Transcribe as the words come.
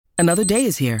Another day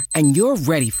is here, and you're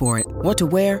ready for it. What to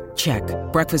wear? Check.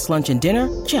 Breakfast, lunch, and dinner?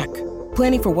 Check.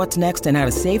 Planning for what's next and how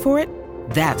to save for it?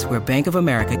 That's where Bank of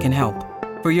America can help.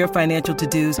 For your financial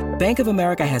to-dos, Bank of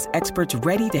America has experts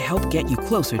ready to help get you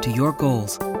closer to your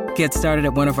goals. Get started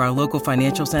at one of our local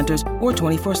financial centers or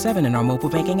 24/7 in our mobile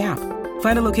banking app.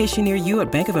 Find a location near you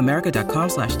at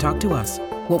bankofamerica.com/talktous.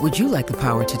 What would you like the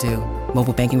power to do?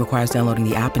 Mobile banking requires downloading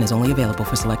the app and is only available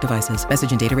for select devices.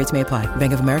 Message and data rates may apply.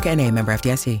 Bank of America N.A., member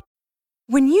FDIC.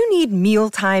 When you need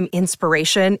mealtime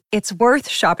inspiration, it's worth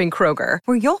shopping Kroger,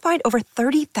 where you'll find over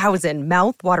 30,000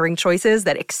 mouth-watering choices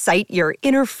that excite your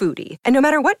inner foodie. And no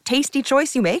matter what tasty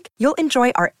choice you make, you'll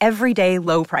enjoy our everyday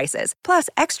low prices, plus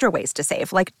extra ways to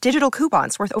save, like digital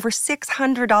coupons worth over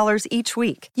 $600 each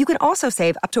week. You can also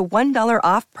save up to $1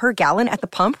 off per gallon at the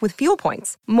pump with fuel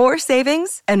points. More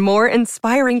savings and more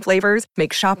inspiring flavors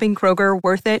make shopping Kroger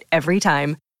worth it every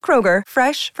time. Kroger,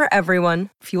 fresh for everyone.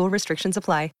 Fuel restrictions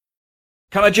apply.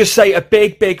 Can I just say a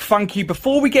big thank you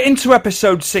before we get into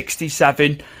episode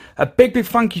 67? A big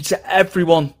thank you to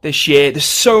everyone this year. There's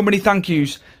so many thank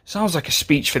yous. Sounds like a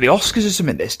speech for the Oscars or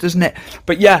something, this, doesn't it?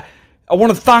 But yeah, I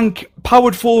want to thank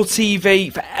Powered 4 TV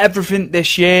for everything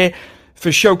this year, for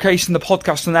showcasing the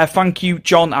podcast on there. Thank you,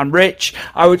 John and Rich.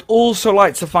 I would also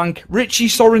like to thank Richie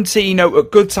Sorrentino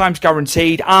at Good Times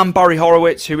Guaranteed and Barry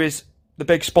Horowitz, who is the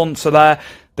big sponsor there.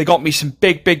 They got me some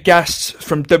big guests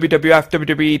from WWF,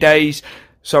 WWE days,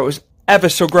 so I was ever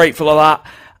so grateful of that.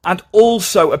 And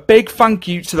also a big thank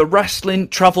you to the Wrestling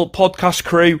Travel Podcast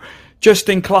crew,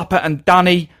 Justin Clapper and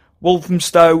Danny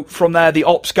Wolfenstow from there, the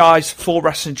ops guys for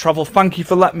Wrestling Travel. Thank you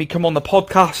for letting me come on the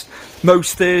podcast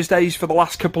most Thursdays for the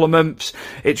last couple of months.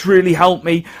 It's really helped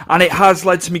me, and it has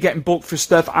led to me getting booked for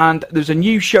stuff. And there's a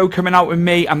new show coming out with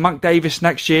me and Mac Davis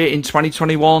next year in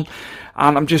 2021.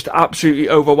 And I'm just absolutely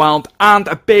overwhelmed. And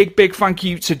a big thank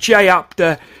you to Jay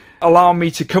Apter, allowing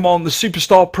me to come on the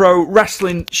Superstar Pro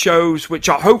wrestling shows, which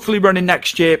are hopefully running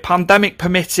next year, pandemic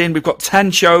permitting. We've got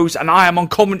 10 shows, and I am on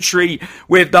commentary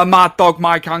with the Mad Dog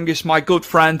Mike Angus, my good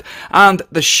friend, and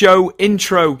the show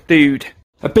intro dude.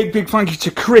 A big thank you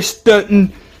to Chris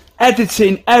Dutton,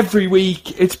 editing every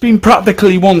week. It's been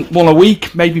practically one a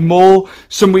week, maybe more.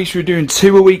 Some weeks we're doing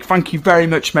 2 a week. Thank you very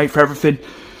much, mate, for everything.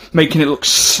 Making it look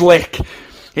slick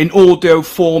in audio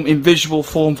form, in visual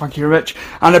form. Thank you very much.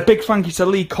 And a big thank you to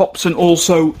Lee Copson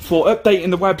also for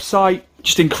updating the website.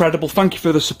 Just incredible. Thank you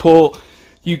for the support.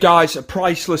 You guys are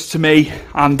priceless to me,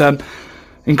 and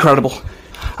incredible.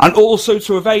 And also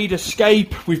to Evade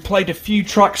Escape. We've played a few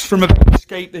tracks from Evade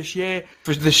Escape this year.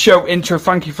 For the show intro,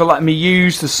 thank you for letting me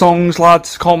use the songs,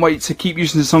 lads. Can't wait to keep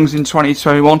using the songs in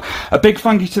 2021. A big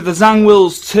thank you to the Zang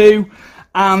Wills 2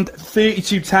 and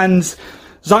 3210s.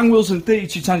 Zang Wills and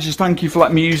 3210s, just thank you for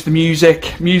letting me use the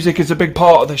music. Music is a big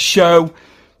part of the show,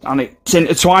 and it's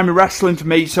intertwined with wrestling for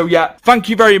me. So yeah, thank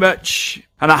you very much,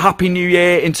 and a happy new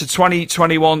year into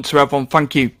 2021 to everyone.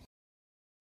 Thank you.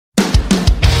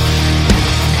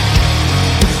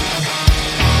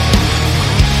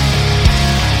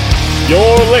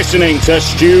 You're listening to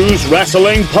Stu's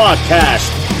Wrestling Podcast.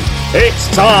 It's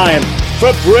time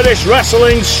for British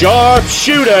Wrestling's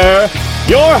sharpshooter,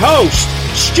 your host,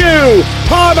 Stu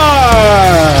Harmer!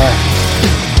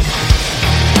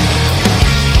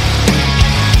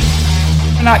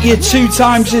 And at you 2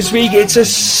 times this week, it's a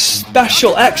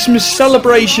special Xmas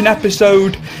celebration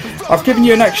episode. I've given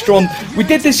you an extra one. We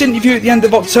did this interview at the end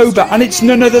of October, and it's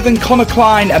none other than Connor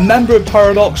Klein, a member of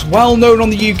Paradox, well known on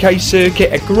the UK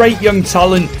circuit, a great young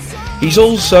talent. He's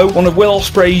also one of Will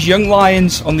Ospreay's young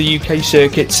lions on the UK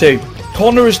circuit too.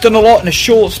 Connor has done a lot in a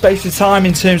short space of time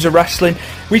in terms of wrestling.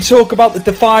 We talk about the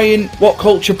Defying What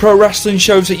Culture Pro Wrestling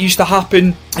shows that used to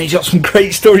happen. And he's got some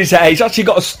great stories there. He's actually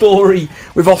got a story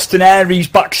with Austin Aries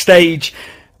backstage.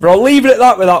 But I'll leave it at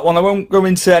that with that one. I won't go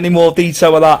into any more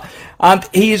detail with that. And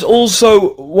he is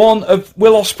also one of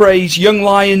Will Ospreay's young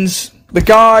lions. The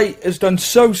guy has done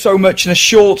so much in a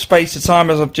short space of time,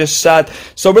 as I've just said.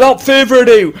 So without further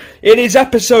ado, it is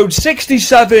episode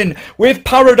 67 with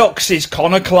Paradox's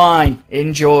Connor Klein.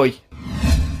 Enjoy.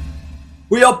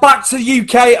 We are back to the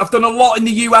UK. I've done a lot in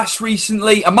the US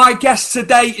recently, and my guest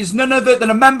today is none other than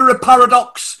a member of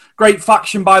Paradox. Great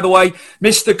faction, by the way,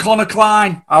 Mr. Connor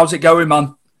Klein. How's it going,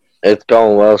 man? It's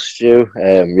going well, Stu.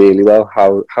 Really well.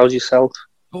 How's yourself?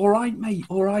 All right, mate.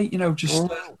 All right. You know, just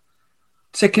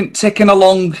ticking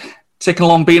along,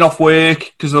 being off work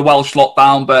because of the Welsh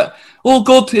lockdown, but all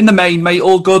good in the main, mate.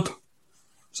 All good.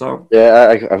 So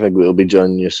yeah, I think we'll be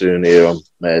joining you soon here on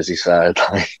Merseyside.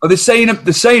 Are they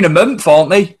saying a month, aren't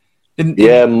they?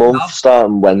 Yeah, month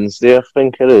starting Wednesday, I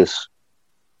think it is.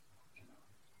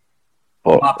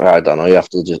 But I don't know. You have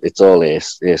to just—it's all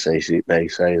ASAP, they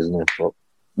say, isn't it? But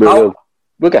we'll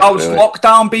get how's through it.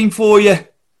 lockdown been for you?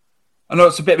 I know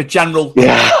it's a bit of a general.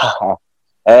 Yeah.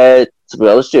 To be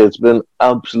honest with you, it's been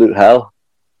absolute hell.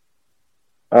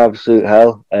 Absolute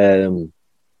hell. We're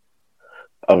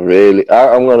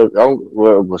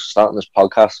starting this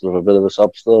podcast with a bit of a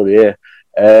sob story here.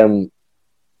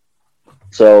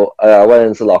 So I went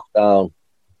into lockdown.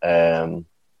 I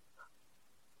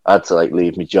had to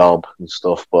leave my job and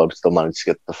stuff, but I still managed to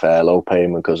get the furlough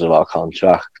payment because of our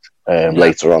contract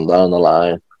later on down the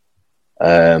line.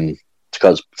 To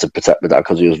protect my dad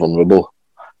because he was vulnerable.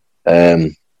 But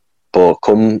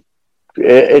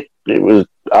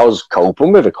I was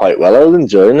coping with it quite well. I was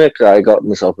enjoying it because I got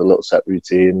myself a little set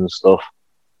routine and stuff.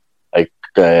 I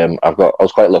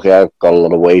was quite lucky. I got a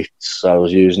lot of weights I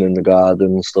was using in the garden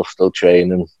and stuff. Still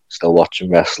training, still watching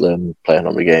wrestling, playing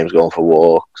on my games, going for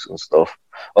walks and stuff.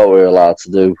 What we were allowed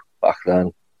to do back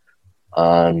then.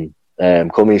 And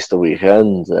come Easter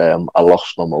weekend, I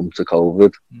lost my mum to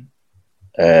COVID,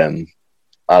 and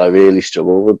I really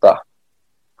struggled with that.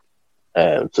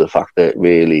 To the fact that it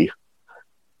really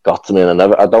got to me, and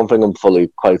I don't think I'm fully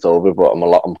quite over it, but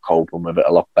I'm coping with it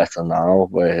a lot better now.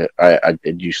 Where I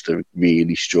did used to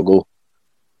really struggle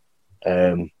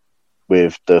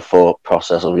with the thought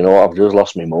process of, I've just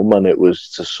lost my mum, and it was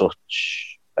to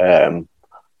such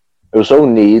it was so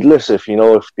needless. If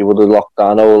they would have locked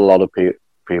down, I know a lot of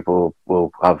people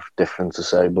will have different to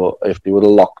say, but if they would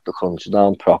have locked the country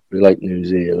down properly, like New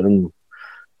Zealand,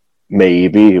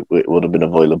 maybe it would have been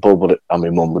avoidable, but my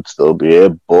mum would still be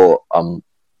here. But I'm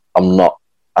not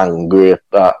angry at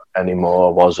that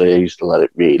anymore. I used to let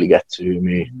it really get to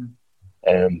me.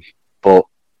 But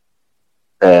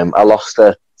I lost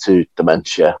her to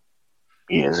dementia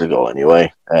years ago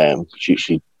anyway.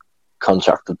 She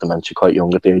contracted dementia quite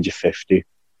young, at the age of 50.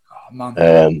 Oh,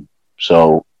 man.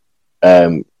 So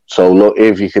look,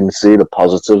 if you can see the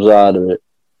positives out of it,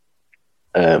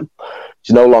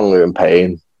 she's no longer in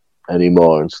pain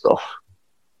anymore and stuff.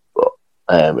 But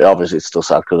obviously it's still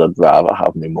sad because I'd rather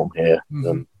have my mum here.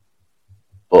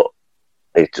 But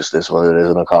it just is what it is,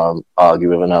 and I can't argue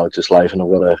with it now. It's just life, and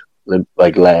I've got to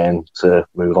learn to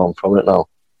move on from it now.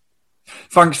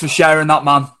 Thanks for sharing that,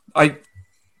 man.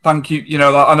 Thank you.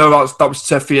 I know that was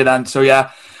tough for you then. So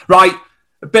yeah, right.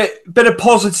 A bit of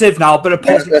positive now.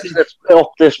 Let's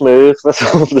up this mood. Let's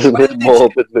up this bit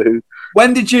morbid mood.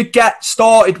 When did you get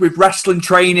started with wrestling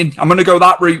training? I'm going to go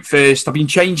that route first. I've been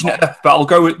changing it up, but we'll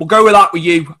go with that with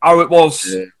you. How it was,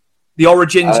 the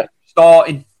origins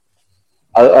starting.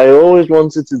 I always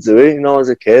wanted to do it, as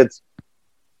a kid.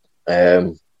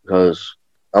 Because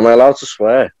am I allowed to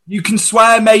swear? You can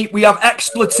swear, mate. We have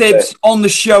expletives on the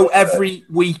show every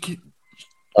week.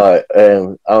 I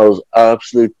was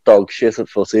absolute dog shit at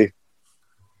footy.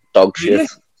 Dog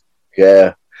shit.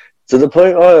 Yeah. To the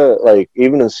point where,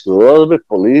 even in school, I was a bit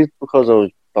bullied because I was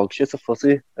dog shit at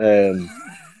footy. I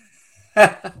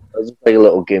was a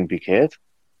little gimpy kid.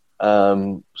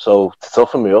 So to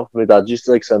toughen me up, my dad used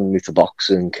to send me to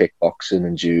boxing, kickboxing,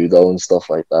 and judo and stuff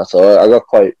like that. So I got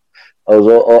quite.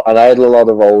 And I had a lot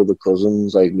of older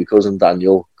cousins. My cousin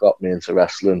Daniel got me into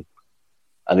wrestling.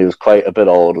 And he was quite a bit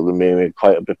older than me,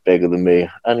 quite a bit bigger than me,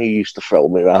 and he used to throw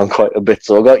me around quite a bit.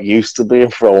 So I got used to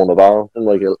being thrown about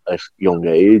in a young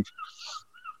age.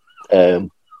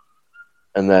 And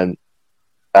then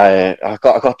I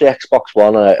got the Xbox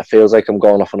One, and it feels like I'm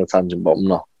going off on a tangent, but I'm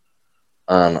not.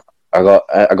 And I got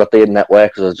the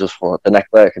network because the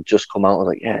network had just come out. I was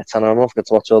like, yeah, $10 a month, get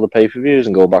to watch all the pay-per-views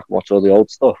and go back and watch all the old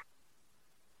stuff.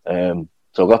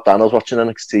 So I got that, and I was watching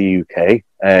NXT UK,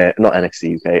 not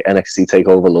NXT UK, NXT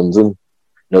TakeOver London.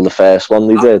 The first one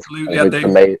they did.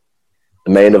 The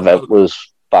main event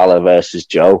was Balor versus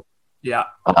Joe. Yeah.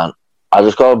 And I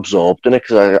just got absorbed in it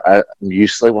because I'm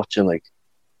used to watching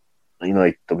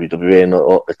WWE, and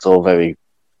it's all very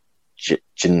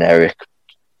generic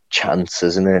chants,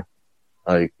 isn't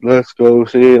it? Let's go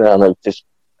see it. And I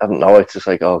don't know, it's just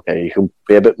okay, you can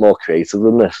be a bit more creative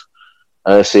than this.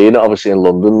 And I seen it obviously in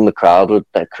London, the crowd were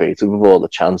dead creative with all the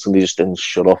chants, and they just didn't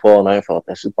shut up all night. I thought,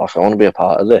 this is boss, I want to be a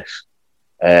part of this.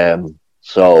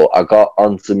 So I got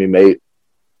onto my mate,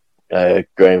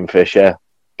 Graham Fisher,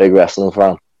 big wrestling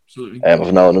fan. Absolutely.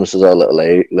 I've known him since I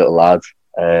was little lad.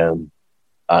 And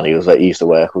he used to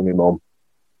work with my mum.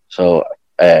 So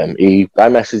I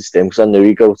messaged him because I knew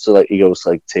he goes to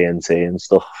TNT and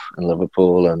stuff in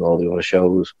Liverpool and all the other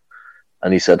shows.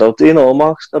 And he said, "Oh, do you know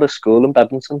Mark's got a school in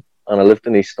Bedmonton?" And I lived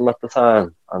in Eastham at the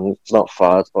time, and it's not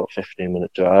far, it's about a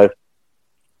 15-minute drive.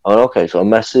 I went, okay, so I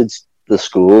messaged the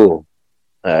school,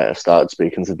 started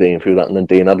speaking to Dean through that, and then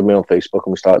Dean added me on Facebook,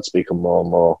 and we started speaking more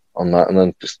and more on that, and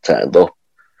then just turned up.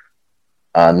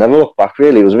 I never looked back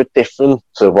really. It was a bit different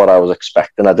to what I was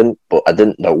expecting. I didn't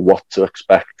know what to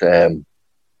expect.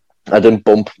 I didn't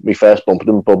bump. My first bump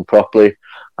didn't bump properly.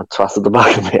 I twatted the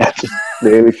back of my head,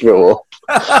 nearly threw up.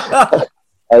 I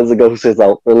had to go sit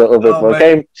out for a little bit. But I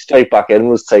came straight back in,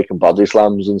 was taking body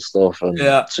slams and stuff and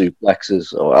suplexes.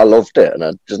 So I loved it, and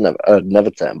I'd never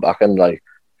turned back. And like,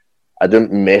 I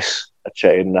didn't miss a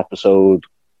training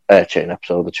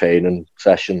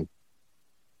session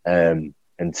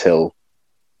until.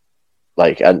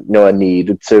 Like, I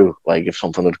needed to. Like, if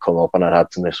something had come up and I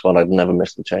had to miss one, I'd never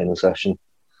miss the training session.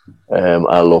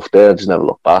 I loved it. I just never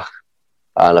looked back.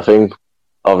 And I think,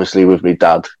 obviously, with my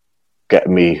dad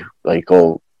getting me, like,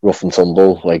 all rough and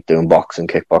tumble, like, doing boxing,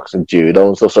 kickboxing, judo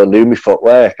and stuff, so I knew my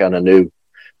footwork, and I knew,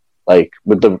 like,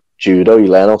 with the judo, you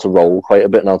learn how to roll quite a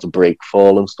bit and how to break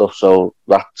fall and stuff, so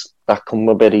that come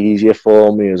a bit easier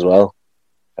for me as well.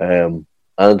 And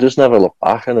I just never looked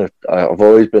back, and I've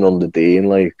always been under Dean,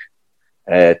 like,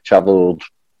 travelled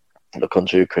the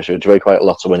country with Chris Ridgway quite a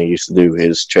lot. So when he used to do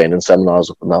his training seminars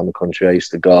up and down the country, I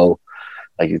used to go,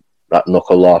 like that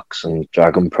Knuckle Locks and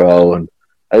Dragon Pro and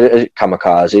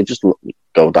Kamikaze, just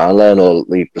go down there and all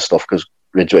leave the stuff, because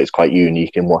Ridgway's quite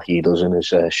unique in what he does in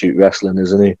his shoot wrestling,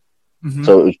 isn't he? Mm-hmm.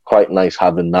 So it was quite nice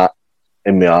having that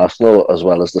in my arsenal, as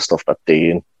well as the stuff that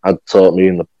Dean had taught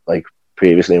me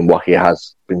previously, and what he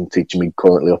has been teaching me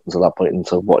currently up until that point,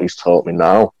 into what he's taught me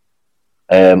now.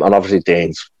 And obviously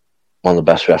Dean's one of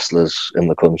the best wrestlers in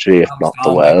the country, if not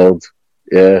the world.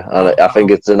 Yeah, and I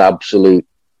think it's an absolute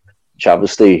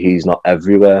travesty he's not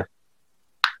everywhere.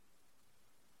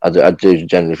 I do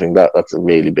genuinely think that's a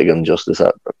really big injustice,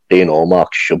 that Dean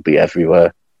Allmark should be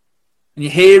everywhere. And you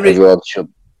hear it. Everyone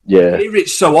should, yeah. You hear it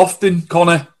so often,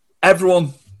 Connor.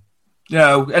 Everyone,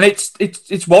 and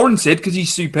it's warranted, because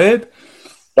he's superb.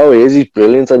 Oh, he is. He's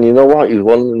brilliant, and you know what? He's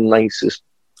one of the nicest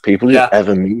people you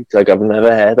ever meet. Like, I've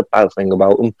never heard a bad thing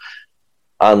about him,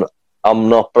 and I'm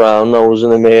not brown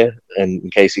nosing him here in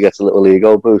case he gets a little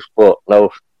ego boost, but no,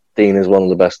 Dean is one of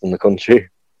the best in the country.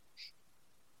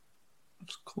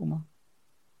 That's cool,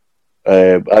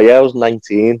 man. I was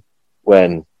 19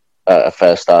 when I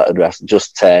first started wrestling,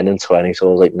 just turning 20, so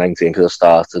I was like 19 because I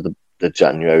started the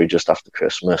January just after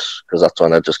Christmas, because that's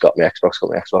when I just got my Xbox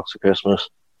for Christmas.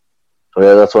 So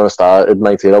yeah, that's when I started,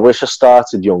 19. I wish I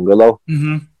started younger though.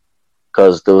 Mm-hmm.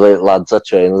 Because there was like lads that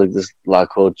train, like this lad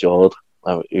called Jord.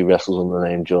 He wrestles under the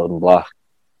name Jordan Black.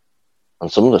 And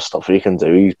some of the stuff he can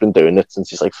do, he's been doing it since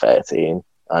he's like 13.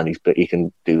 And he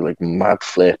can do like mad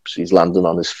flips. He's landing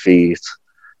on his feet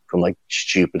from like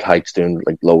stupid heights, doing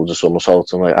like loads of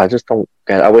somersaults. And like, I just don't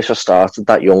get it. I wish I started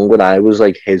that young when I was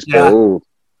like his build,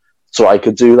 so I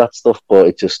could do that stuff.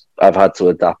 But I've had to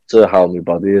adapt to how my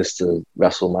body is to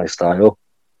wrestle my style.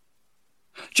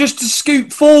 Just to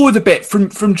scoot forward a bit from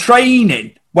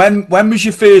training, when was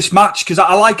your first match? Because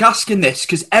I like asking this,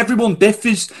 because everyone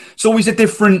differs. It's always a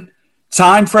different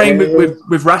time frame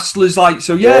with wrestlers. Like,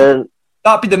 so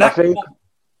that'd be the next one.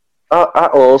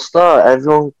 At All Star,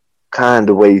 everyone kind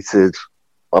of waited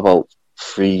about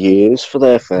 3 years for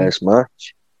their first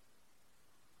match,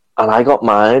 and I got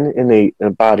mine in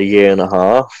about a year and a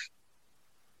half.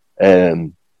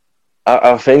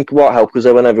 I think what helped was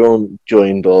that when everyone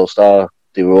joined All Star,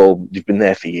 they've been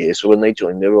there for years. So when they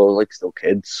joined, they were all like still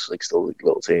kids, like still like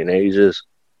little teenagers.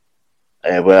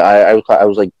 Where I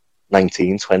was like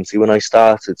 19, 20 when I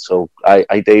started. So I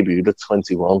debuted at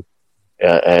 21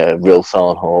 at Real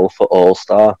Town Hall for All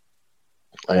Star.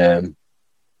 And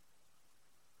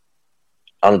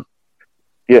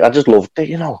yeah, I just loved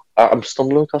it, I'm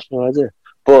stumbling across my idea.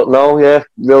 But no, yeah,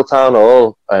 Real Town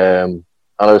Hall. And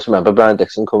I just remember Brian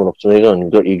Dixon coming up to me going,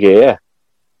 "You got your gear?"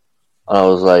 And I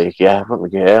was like, "Yeah, I've got my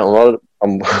gear."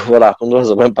 And what happened was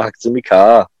I went back to my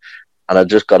car, and I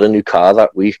just got a new car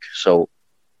that week, so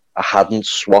I hadn't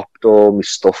swapped all my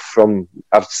stuff from.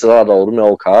 I've still had all of my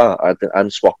old car. I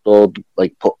hadn't swapped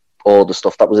put all the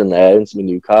stuff that was in there into my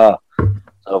new car.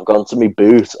 So I've gone to my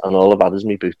boot, and all I've had is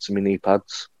my boots and my knee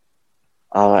pads.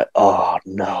 I'm like, oh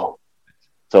no.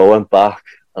 So I went back,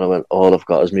 and I went, all I've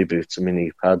got is my boots and my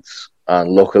knee pads.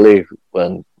 And luckily,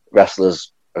 when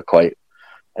wrestlers are quite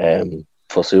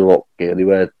fussy with what gear they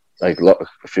wear, like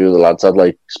a few of the lads had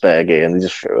like spare gear, and they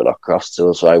just threw it across to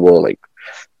us. So I wore like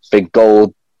big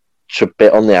gold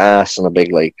bit on the ass and a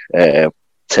big like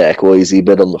turquoisey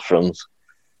bit on the front.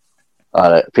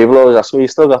 And people always ask me, "You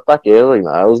still got that gear?" Like,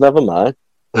 nah, it was never mine.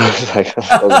 It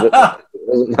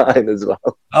wasn't mine as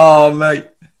well. Oh mate.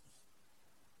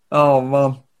 Oh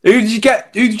man. Who did you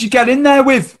get in there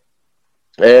with?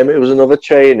 It was another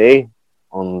trainee,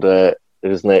 and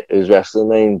his wrestling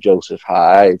name Joseph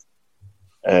Hyde.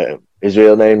 His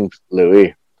real name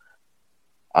Louis.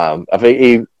 I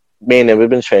think me and him have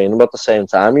been training about the same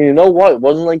time. And you know what? It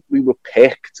wasn't like we were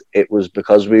picked. It was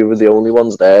because we were the only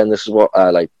ones there. And this is what I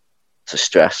like to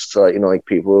stress. So, like, you know, like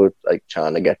people were like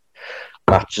trying to get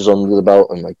matches under the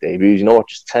belt and like debuts. You know what?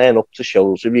 Just turn up to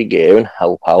shows with your gear and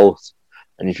help out.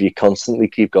 And if you constantly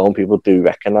keep going, people do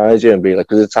recognise you and be like,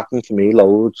 because it's happened to me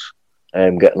loads.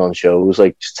 Getting on shows,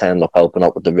 like just turning up, helping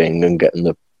out with the ring and getting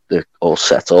the all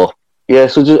set up. Yeah,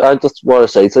 so I just want to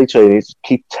say to like trainees,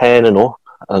 keep turning up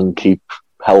and keep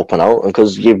helping out, and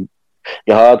because your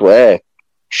hard work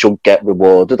should get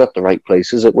rewarded at the right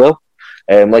places. It will.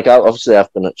 Like obviously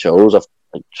I've been at shows, I've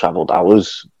like travelled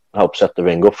hours, helped set the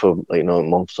ring up for like, you know,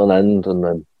 months on end, and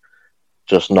then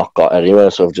just not got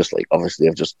anywhere. So I've just like obviously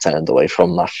I've just turned away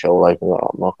from that show. Like, oh,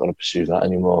 I'm not going to pursue that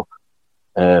anymore.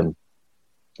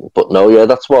 But no, yeah,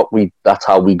 that's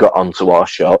how we got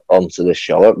onto this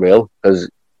show at Real, because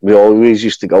we always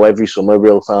used to go every summer.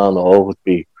 Real Town Hall would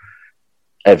be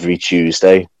every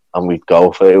Tuesday, and we'd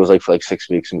go for 6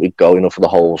 weeks, and we'd go, you know, for the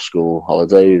whole school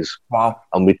holidays. Wow.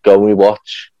 And we'd go and we'd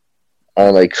watch.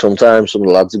 And like sometimes some of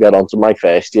the lads would get onto my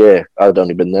first year. I'd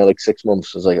only been there like 6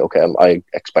 months. I was like, okay, I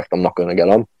expect I'm not going to get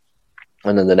on.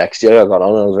 And then the next year I got on,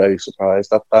 and I was very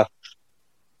surprised at that.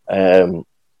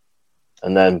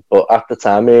 And then, but at the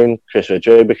time, me and Chris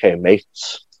Ridgway became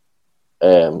mates.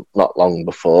 Not long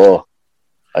before,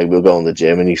 like we were going to the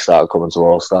gym, and he started coming to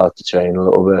All Star to train a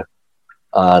little bit.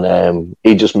 And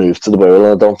he just moved to the Wirral,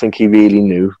 and I don't think he really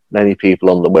knew many people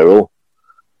on the Wirral.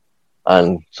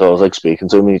 And so I was like speaking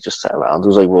to him, and he just sat around. I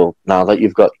was like, well, now that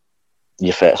you've got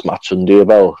your first match under your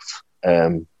belt,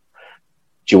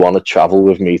 do you want to travel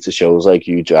with me to shows? Like,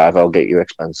 you drive, I'll get your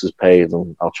expenses paid,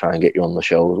 and I'll try and get you on the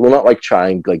shows. Well, not like try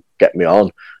and like get me on.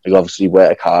 Like, obviously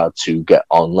work hard to get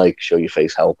on, like show your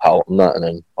face, help out and that, and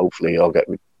then hopefully I'll get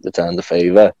returned the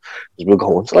favour. Because we're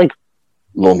going to like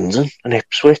London and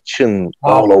Ipswich and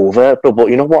all over. But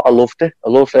you know what? I loved it. I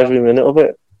loved every minute of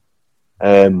it.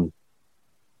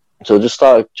 So I just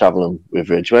started travelling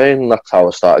with Ridgway, and that's how I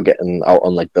started getting out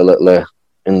on like the little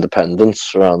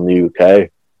independents around the UK.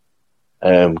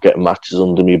 Getting matches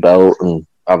under my belt and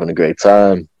having a great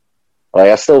time. Like,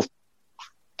 I still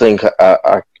think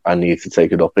I need to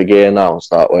take it up again now and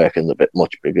start working a bit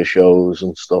much bigger shows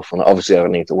and stuff. And obviously I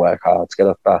need to work hard to get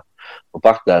at that. But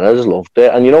back then I just loved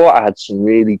it. And you know what? I had some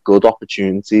really good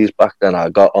opportunities back then. I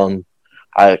got on.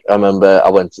 I remember I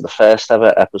went to the first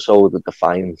ever episode of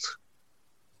Defiant.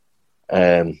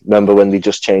 Remember when they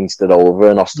just changed it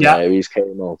over and Austin Aries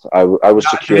came out? I was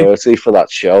security for that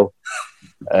show.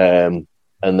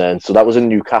 And then, so that was in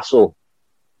Newcastle.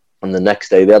 And the next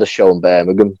day they had a show in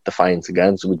Birmingham, Defiant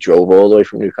again. So we drove all the way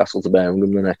from Newcastle to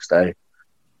Birmingham the next day.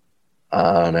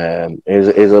 And here's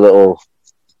a little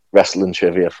wrestling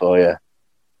trivia for you.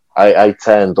 I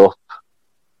turned up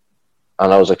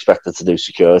and I was expected to do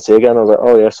security again. I was like,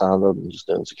 oh yeah, sound, I'm just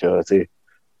doing security.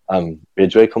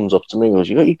 Ridgway comes up to me and goes,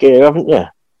 you got your gear, haven't you? And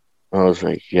I was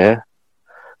like, yeah.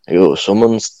 He goes,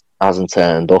 someone hasn't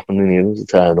turned up and they need them to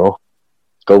turn up.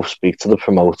 Go speak to the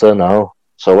promoter now.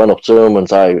 So I went up to him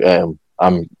and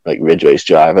I'm like Ridgway's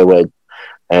driver, would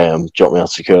drop me on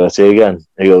security again.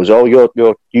 He goes, oh,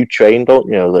 you train,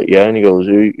 don't you? I was like, yeah. And he goes,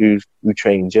 who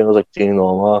trains you? I was like, Dean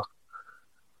Allmark.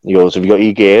 He goes, have you got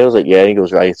your gear? I was like, yeah. He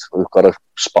goes, right, we've got a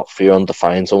spot for you on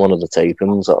Defiant on one of the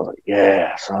tapings. I was like,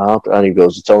 yeah, sad. And he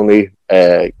goes, it's only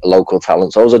a local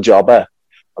talent. So I was a jobber.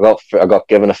 I got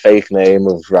given a fake name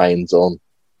of Ryan Dunn.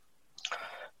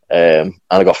 And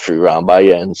I got through around by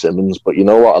Ian Simmons. But you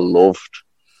know what? I loved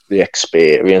the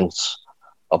experience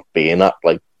of being at,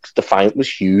 like, Defiant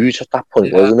was huge at that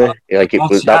point, wasn't it? Like,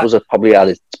 that was probably at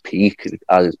its peak,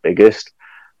 at its biggest.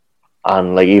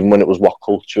 And like, even when it was What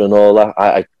Culture and all that,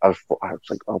 I was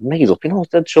like, oh, mate, up, you know, I was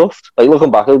dead chuffed. Like, looking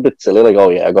back, I was a bit silly, like, oh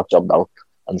yeah, I got jobbed out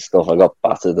and stuff. I got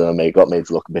battered and I got made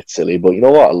to look a bit silly. But you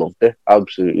know what? I loved it. I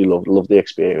absolutely loved the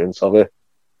experience of it.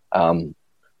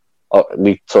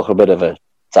 We took a bit of a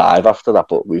dive after that,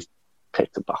 but we've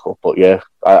picked it back up. But yeah,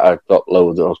 I got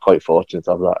loads. I was quite fortunate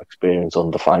to have that experience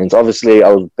on Defiant. Obviously, I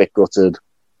was a bit gutted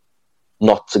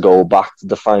not to go back to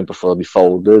Defiant before we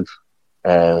folded.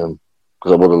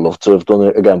 Because I would have loved to have done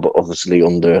it again, but obviously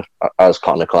under as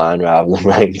Conor Klein rather than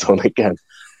Ryan Dunn again.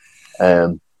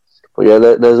 But yeah,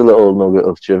 there's a little nugget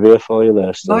of trivia for you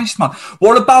there. Still. Nice, man.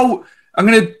 What about, I'm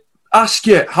going to ask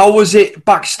you, how was it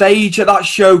backstage at that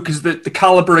show? Because the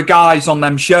calibre of guys on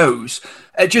them shows,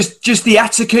 just the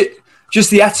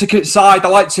etiquette side. I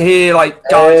like to hear like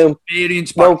guys'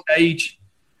 experience backstage.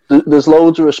 Well, there's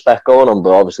loads of respect going on,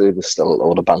 but obviously there's still a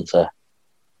load of banter.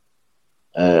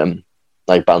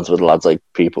 Like banter with the lads, like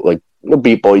people like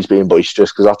beat boys being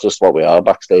boisterous, because that's just what we are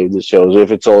backstage at shows.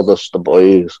 If it's all just the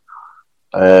boys,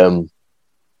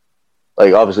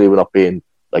 like obviously we're not being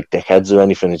like dickheads or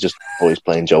anything. It's just boys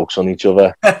playing jokes on each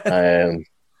other.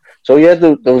 So yeah,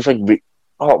 there was like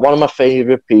one of my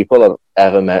favourite people I've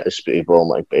ever met is Speedball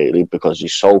Mike Bailey, because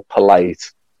he's so polite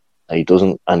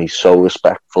and he's so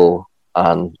respectful,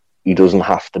 and he doesn't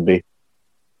have to be.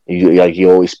 He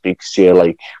always speaks to you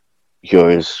like you're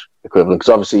his equivalent.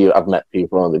 Because obviously I've met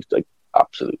people and they've like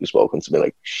absolutely spoken to me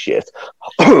like shit,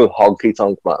 honky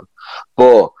tonk man.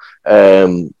 But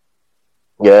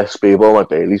yeah, Speedball Mike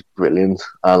Bailey's brilliant,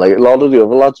 and like a lot of the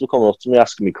other lads were coming up to me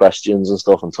asking me questions and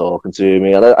stuff and talking to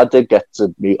me, and I did get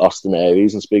to meet Austin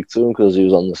Aries and speak to him because he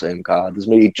was on the same card as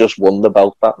me. He just won the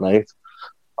belt that night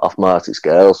off Marty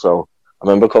Scale, so I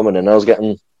remember coming in, I was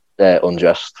getting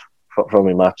undressed from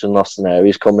my match, and Austin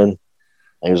Aries come in, and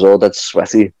he was all dead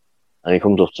sweaty, and he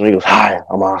comes up to me, he goes, "Hi,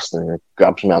 I'm Austin," and he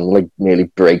grabs my hand and like nearly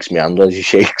breaks my hand as he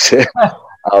shakes it.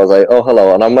 I was like, "Oh,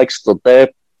 hello," and I'm like stood there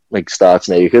like starts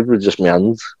naked with just my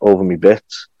hands over my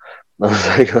bits. And I was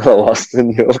like, "Hello,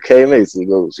 Austin, you okay, mate?" And he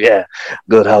goes, "Yeah,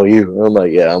 good, how are you?" And I'm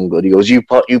like, "Yeah, I'm good." He goes, you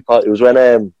pot. It was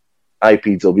when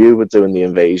IPW were doing the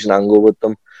invasion angle with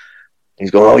them.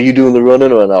 He's going, "Oh, you doing the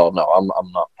running?" And no,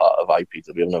 I'm not part of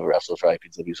IPW. I've never wrestled for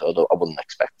IPW, so I wouldn't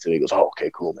expect to. He goes, "Oh,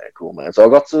 okay, cool, man." So I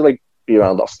got to like be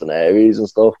around Austin Aries and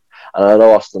stuff. And I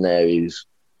know Austin Aries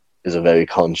is a very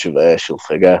controversial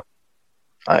figure.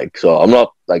 Like, so I'm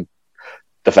not like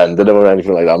defending him or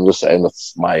anything like that. I'm just saying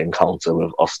that's my encounter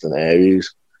with Austin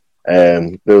Aries.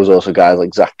 There was also guys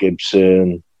like Zach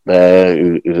Gibson there,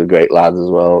 who's a great lad as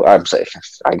well. I could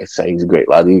say he's a great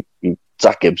lad.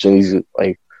 Zach Gibson,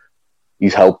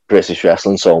 he's helped British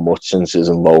wrestling so much since his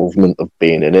involvement of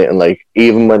being in it, and like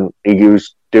even when he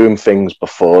was doing things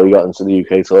before he got into the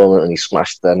UK tournament, and he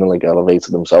smashed them and like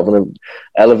elevated himself and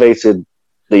elevated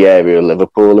the area of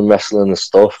Liverpool in wrestling and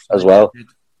stuff as well.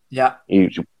 Yeah.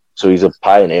 So he's a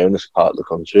pioneer in this part of the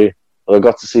country. But I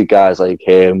got to see guys like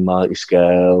him, Marty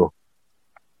Scale,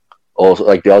 also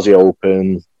like the Aussie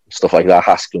Open, stuff like that,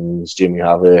 Haskins, Jimmy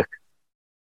Havoc.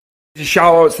 A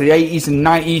shout out to the 80s and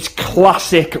 90s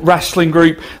classic wrestling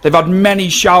group. They've had many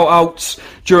shout outs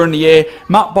during the year.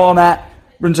 Matt Barnett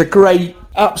runs a great,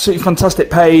 absolutely fantastic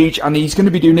page, and he's going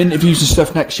to be doing interviews and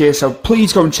stuff next year, so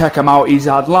please go and check him out. He's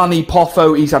had Lanny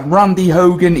Poffo, he's had Randy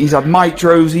Hogan, he's had Mike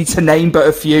Drosy, to name but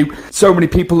a few. So many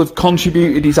people have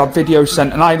contributed, he's had videos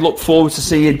sent, and I look forward to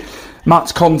seeing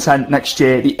Matt's content next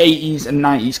year, the 80s and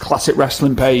 90s classic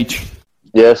wrestling page.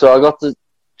 Yeah, so I got to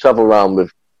travel around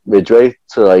with Ridgeway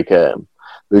to like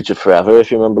Lucha Forever,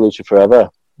 if you remember Lucha Forever.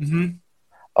 Mm-hmm.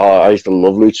 Oh, I used to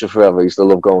love Lucha Forever. I used to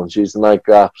love going Tuesday night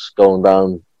graps, going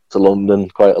down to London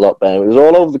quite a lot there. It was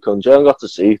all over the country. I got to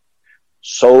see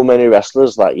so many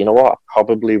wrestlers that, you know what, I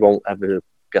probably won't ever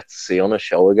get to see on a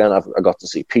show again. I got to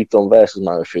see Pete Dunne versus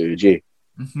Marufuji.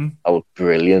 Mm-hmm. That was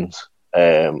brilliant.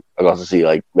 I got to see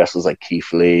like wrestlers like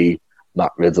Keith Lee,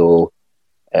 Matt Riddle,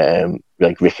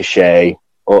 like Ricochet,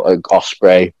 or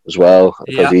Ospreay as well,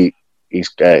 because he's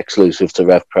exclusive to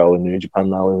Rev Pro in New Japan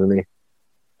now, isn't he?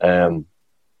 And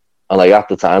like at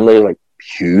the time they were like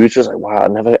huge. I was like, wow, I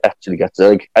never actually get to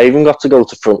like. I even got to go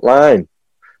to Frontline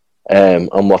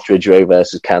and watch Ridgeway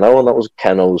versus Keno, and that was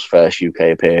Keno's first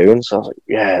UK appearance. I was like,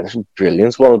 yeah, this is brilliant.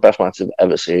 It's one of the best matches I've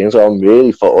ever seen. So I'm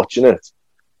really fortunate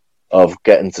of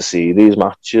getting to see these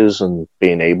matches and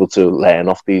being able to learn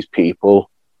off these people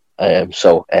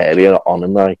so early on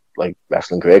in my like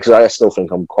wrestling career, because I still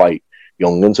think I'm quite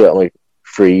young into it. I'm like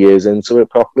 3 years into it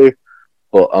properly,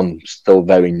 but I'm still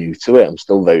very new to it. I'm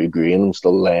still very green. I'm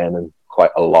still learning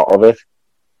quite a lot of it.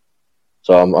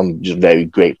 So I'm just very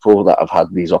grateful that I've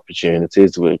had these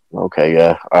opportunities. Okay,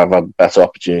 yeah, I've had better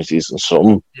opportunities than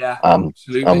some. Yeah,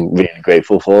 absolutely. I'm really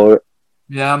grateful for it.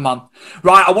 Yeah, man.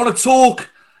 Right, I want to talk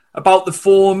about the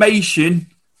formation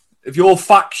of your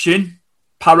faction,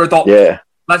 Paradox. Yeah.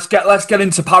 Let's get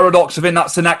into Paradox. I think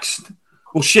that's the next.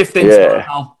 We'll shift into that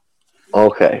now.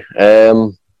 Okay.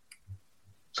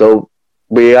 So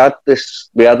we had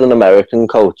an American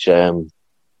coach,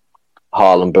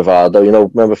 Harlan Bravado. You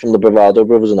know, remember from the Bravado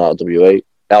Brothers in RWH?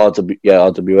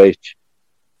 RWH.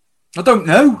 I don't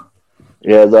know.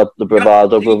 Yeah, the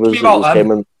Bravado Brothers. It was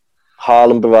him and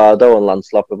Harlan Bravado and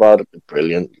Lancelot Bravado.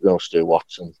 Brilliant. You know, Stu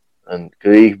Watson. And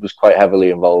cause he was quite heavily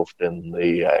involved in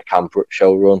the Camp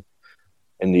show run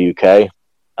in the UK,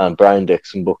 and Brian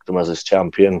Dixon booked him as his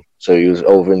champion. So he was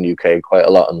over in the UK quite a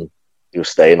lot, and he was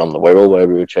staying on the Wirral where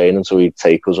we were training, so he'd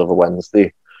take us over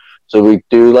Wednesday. So we'd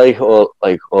do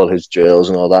all his drills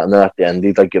and all that, and then at the end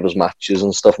he'd like give us matches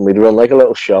and stuff, and we'd run like a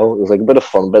little show. It was like a bit of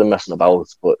fun, a bit of messing about,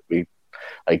 but we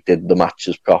like did the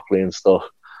matches properly and stuff.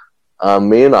 And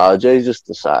me and RJ just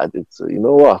decided to, you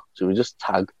know what, should we just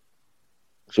tag?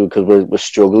 So because we're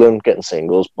struggling getting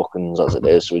singles bookings as it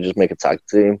is, so we just make a tag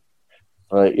team.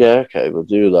 I'm like, yeah, okay, we'll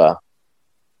do that.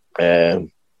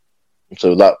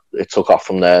 So that it took off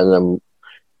from there, and then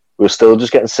we were still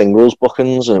just getting singles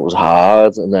bookings, and it was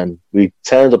hard. And then we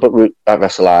turned up at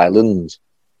Wrestle Island,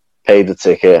 paid the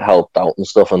ticket, helped out and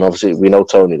stuff. And obviously, we know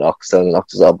Tony Knox. Tony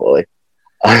Knox is our boy.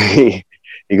 And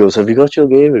he goes, "Have you got your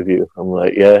gear with you?" I'm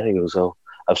like, "Yeah." He goes, "Oh,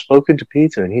 I've spoken to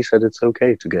Peter, and he said it's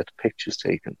okay to get pictures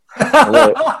taken." I'm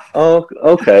like, "Oh,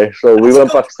 okay." So we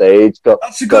went backstage, got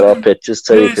our pictures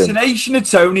taken. Impersonation of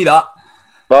Tony, that.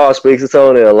 Oh, I speak to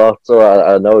Tony a lot, so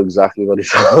I know exactly what he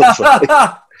sounds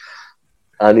like.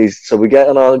 And so we get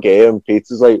in our gear, and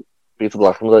Peter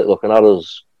Blackman's like looking at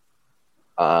us,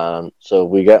 and so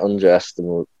we get undressed,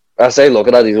 and I say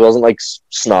looking at us, he wasn't like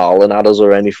snarling at us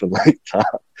or anything like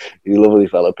that. He's a lovely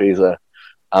fella, Peter.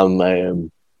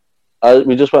 And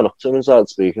we just went up to him and started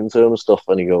speaking to him and stuff,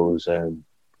 and he goes,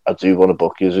 "I do want to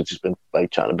book you, we've just been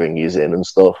like trying to bring you in and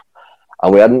stuff."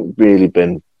 And we hadn't really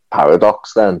been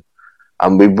Paradox then.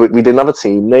 And we didn't have a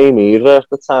team name either at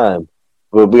the time.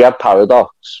 We had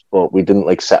Paradox, but we didn't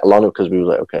like settle on it because we were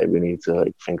like, okay, we need to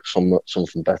like think of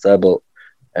something better. But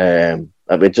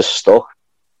it just stuck.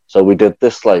 So we did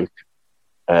this like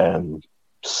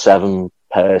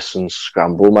 7-person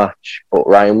scramble match, but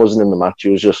Ryan wasn't in the match. He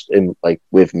was just in like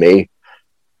with me.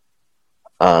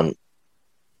 And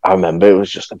I remember it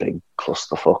was just a big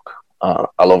clusterfuck.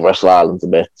 I love Wrestle Island a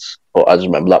bit, but I just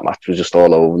remember that match was just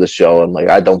all over the show, and like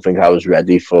I don't think I was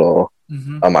ready for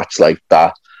a match like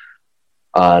that.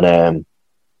 And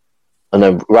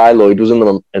then Ry Lloyd was in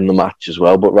the match as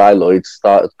well, but Ry Lloyd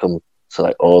started to come to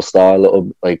like All Star a little,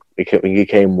 like he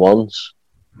came once,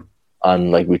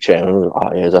 and like we cheered him.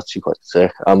 Oh yeah, he's actually quite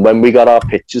sick. And when we got our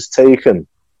pictures taken,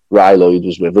 Ry Lloyd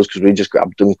was with us because we just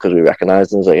grabbed him because we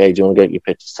recognised him. I was like, "Hey, do you want to get your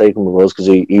pictures taken with us?" Because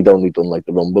he'd only done like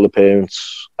the Rumble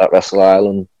appearance at Wrestle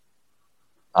Island.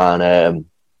 And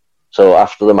so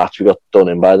after the match, we got done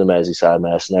in by the Merseyside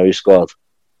Mercenary Squad.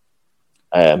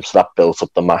 So that built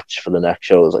up the match for the next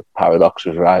show. It was like Paradox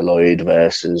with Ry Lloyd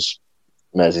versus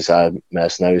Merseyside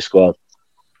Mercenary Squad.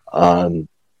 And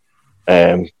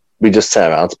we just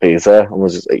turned around to Peter and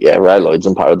was just like, "Yeah, Ry Lloyd's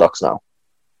in Paradox now."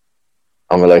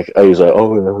 And we're like, he was like,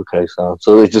 "Oh yeah, okay." So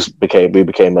it just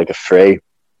became like a three.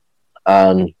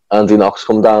 And Andy Knox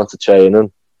come down to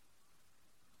training.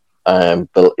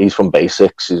 But he's from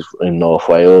Basics. He's in North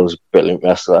Wales, brilliant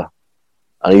wrestler.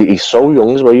 And he's so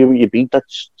young as well. You'd be that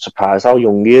surprised how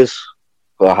young he is,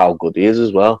 for how good he is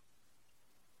as well.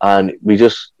 And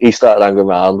he started hanging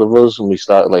around with us, and we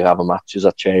started like having matches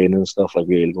at training and stuff, like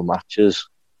really good matches.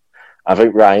 I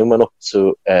think Ryan went up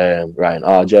to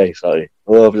RJ, sorry.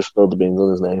 Oh, I've just spilled the beans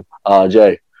on his name.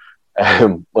 RJ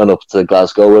went up to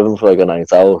Glasgow with him for like a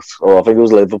night out, or I think it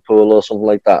was Liverpool or something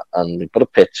like that. And they put a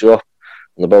picture up,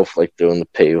 and they're both like doing the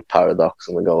P with Paradox,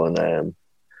 and they're going,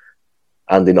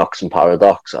 Andy Knox and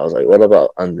Paradox. I was like, what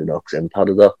about Andy Knox in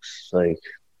Paradox? Like,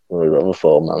 we have a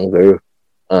 4-man group.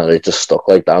 And it just stuck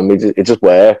like that. It just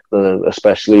worked, and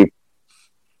especially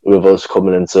with us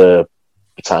coming into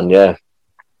Britannia,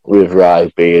 with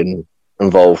Ry being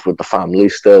involved with the family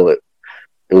still, it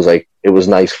was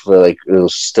nice for like it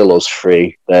was still us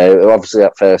three there. Obviously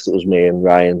at first it was me and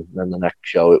Ryan, then the next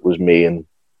show it was me and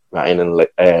Ryan and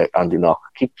Andy Knox.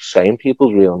 I keep saying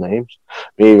people's real names.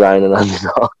 Me, Ryan and Andy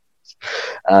Knox.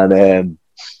 And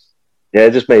yeah,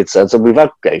 it just made sense. And we've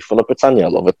had great fun at Britannia. I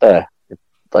love it there.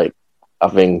 I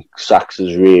think Sax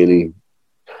has really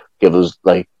give us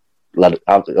let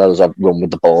us have run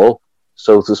with the ball,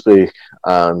 so to speak.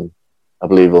 And I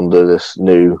believe under this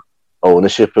new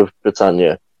ownership of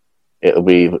Britannia,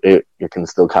 it can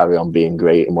still carry on being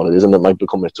great in what it is, and it might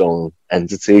become its own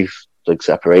entity, like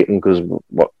separating, because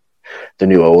what the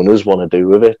new owners want to do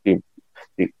with it, you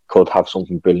could have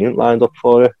something brilliant lined up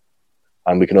for it,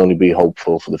 and we can only be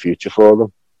hopeful for the future for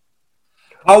them.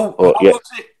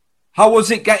 How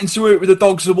was it getting to it with the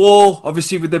Dogs of War?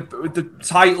 Obviously with the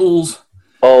titles.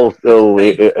 Oh,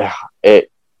 it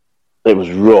was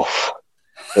rough.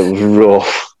 It was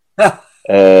rough.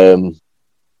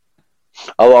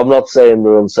 I'm not saying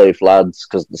they're unsafe lads,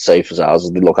 because the safe as ours,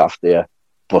 they look after you,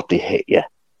 but they hit you.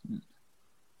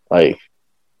 Like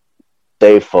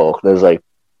Dave Faulkner's like,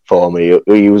 for me,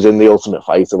 he was in The Ultimate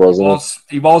Fighter, wasn't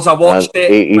he? He was. I watched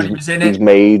it when he was in it. He's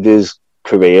made his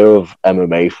career of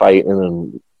MMA fighting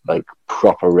and like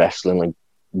proper wrestling, like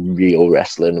real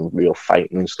wrestling and real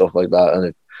fighting and stuff like that.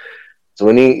 And so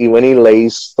when he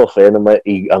lays stuff in, I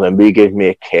remember he gave me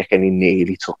a kick and he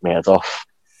nearly took my head off.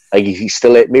 Like he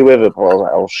still hit me with it, but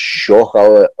I was shocked. I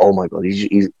was like, oh my god,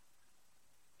 he's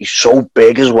so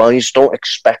big as well. You just don't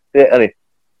expect it, and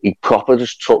he proper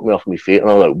just took me off my feet, and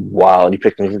I was like, wow. And he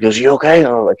picked me up and goes, you okay? And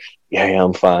I was like, yeah,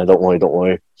 I'm fine. Don't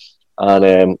worry.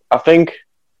 And I think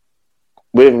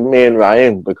with me and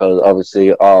Ryan, because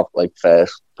obviously our like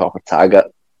first proper tag at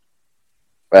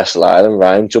Wrestle Island,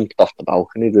 Ryan jumped off the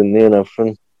balcony, didn't he, and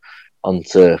everything,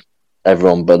 onto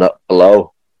everyone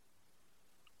below.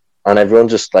 And everyone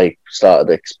just like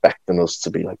started expecting us to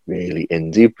be like really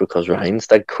indie because Ryan's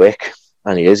dead quick.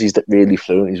 And he's really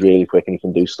fluent, he's really quick, and he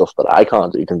can do stuff that I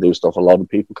can't do. He can do stuff a lot of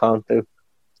people can't do.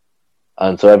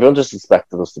 And so everyone just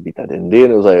expected us to be dead indie.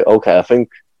 And it was like, okay, I think,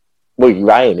 well,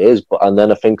 Ryan is, and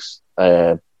then I think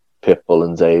Pitbull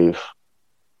and Dave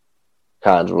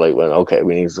kind of like went, okay,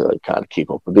 we need to like kind of keep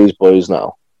up with these boys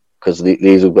now. Because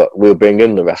we're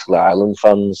bringing the Wrestle Island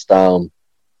fans down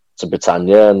to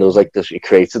Britannia, and there was like this, it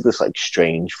created this like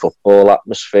strange football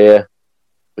atmosphere,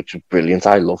 which was brilliant.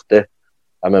 I loved it.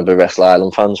 I remember Wrestle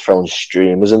Island fans throwing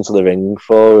streamers into the ring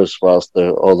for us, whilst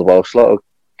all the Welsh lot were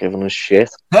giving us shit.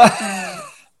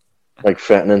 Like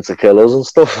threatening to kill us and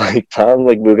stuff like that.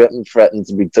 Like we were getting threatened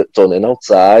to be done in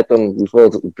outside, and we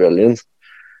thought it was brilliant.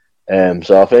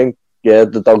 So I think, yeah,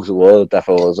 the Dogs of War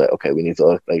definitely was like, okay, we need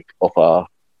to like up our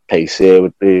pace here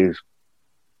with these.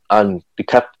 And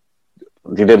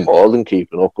they did more than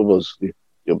keeping up with us.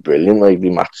 They're brilliant. Like they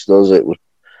matched us. It was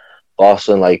boss,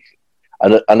 and like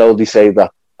I know they say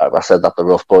that, I said that the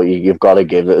rough, but you've got to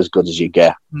give it as good as you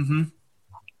get. Mm-hmm.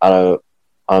 And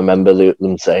I remember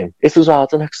them saying, "It was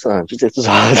harder next time. Just it was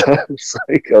harder." It's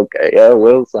like, okay, yeah,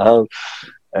 we'll sound.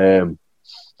 And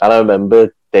I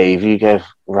remember Davey gave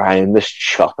Ryan this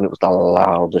chop, and it was the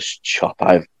loudest chop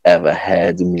I've ever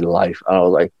heard in my life. And I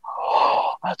was like,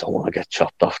 oh, I don't want to get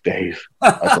chopped off, Dave.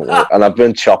 I don't want. And I've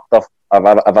been chopped off. I've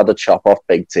had a chop off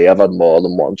Big T. I've had more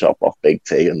than one chop off Big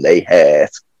T, and they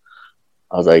hurt.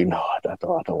 I was like, no, I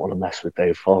don't want to mess with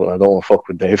Dave Faulkner. I don't want to fuck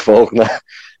with Dave Faulkner.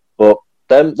 But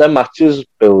them matches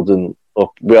building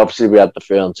up. We had the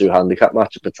 3-on-2 handicap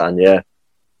match at Britannia,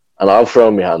 and I'll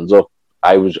throw my hands up.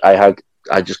 I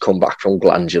just come back from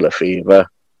glandular fever,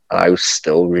 and I was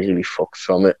still really fucked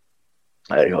from it.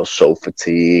 I was so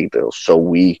fatigued. I was so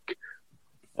weak.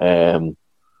 But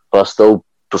I still,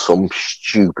 for some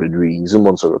stupid reason,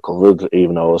 once I recovered,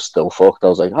 even though I was still fucked, I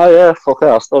was like, oh yeah, fuck it,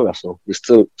 I'll still wrestle. There's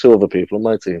two other people on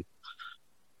my team.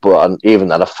 But even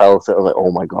then I felt it, I was like, oh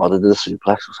my god, I did a suplex.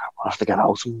 I was like, I have to get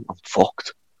out, I'm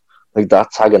fucked. Like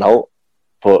that, tagging out.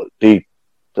 But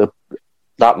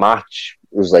that match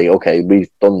was like, okay,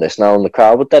 we've done this now, and the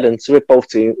crowd were dead into it.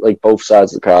 Both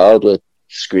sides of the crowd were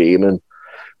screaming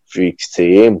for each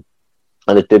team.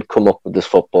 And it did come up with this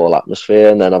football atmosphere,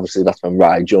 and then obviously that's when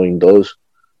Rye joined us.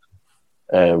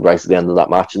 Right at the end of that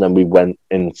match, and then we went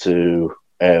into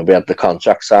we had the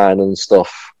contract signing and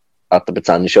stuff at the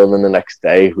Britannia show, and then the next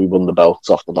day we won the belts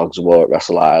off the Dogs of War at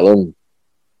Wrestle Island,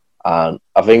 and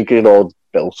I think it all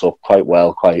built up quite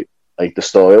well, quite like the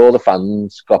story, all the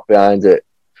fans got behind it,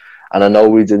 and I know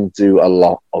we didn't do a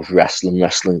lot of wrestling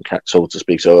so to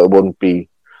speak, so it wouldn't be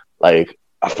like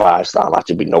a 5-star match.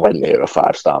 It'd be nowhere near a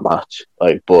 5-star match.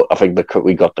 Like, but I think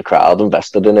we got the crowd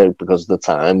invested in it because of the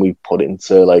time we put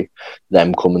into like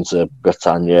them coming to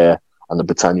Britannia and the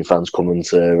Britannia fans coming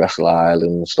to Wrestle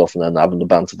Island and stuff, and then having the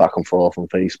banter back and forth on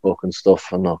Facebook and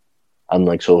stuff and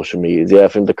like social media. Yeah, I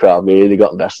think the crowd really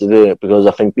got invested in it because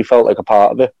I think they felt like a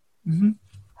part of it. Mm-hmm.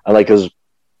 And like, cause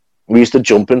we used to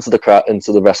jump into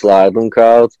the Wrestle Island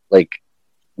crowd, like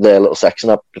their little section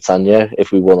at Britannia.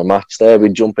 If we won a match there,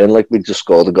 we'd jump in, like we'd just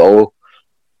scored a goal,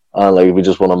 and like we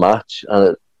just won a match,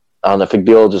 and I think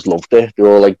they all just loved it. They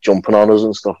were all like jumping on us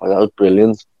and stuff like that. It was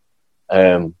brilliant.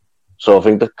 So I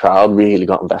think the crowd really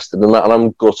got invested in that, and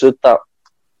I'm gutted that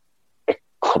it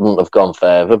couldn't have gone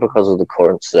further because of the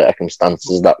current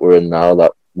circumstances that we're in now.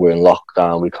 That we're in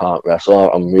lockdown, we can't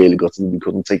wrestle. I'm really gutted we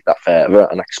couldn't take that further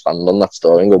and expand on that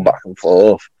story and go back and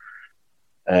forth.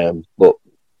 But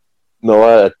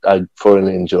no, I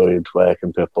thoroughly enjoyed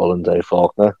working Pitbull and Dave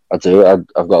Faulkner. I do. I've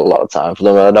got a lot of time for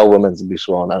them. I know we're meant to be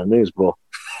sworn enemies, but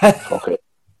fuck it.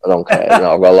 I don't care. I've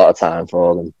got a lot of time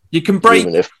for them. You can break.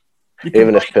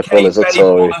 Even if Pitbull is a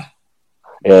Tory.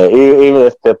 Yeah, even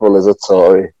if Pitbull is a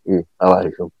Tory, I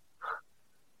like him.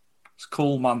 It's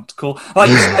cool, man. It's cool.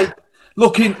 Like you say,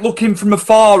 looking from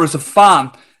afar as a fan,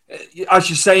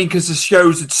 as you're saying, because the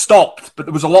shows had stopped, but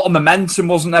there was a lot of momentum,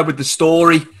 wasn't there, with the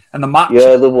story and the match?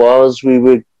 Yeah, there was. We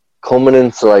were coming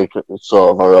into like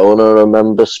sort of our own. I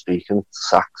remember speaking to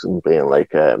Sax and being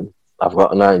like, I've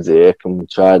got an idea, can we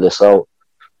try this out?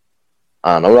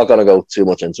 And I'm not going to go too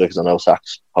much into it because I know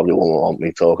Sax probably won't want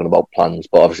me talking about plans,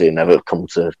 but obviously it never come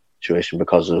to fruition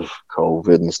because of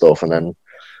COVID and stuff, and then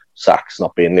Sax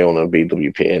not being the owner of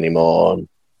BWP anymore.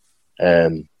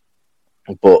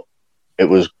 But it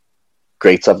was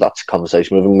great to have that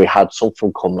conversation with him. We had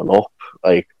something coming up,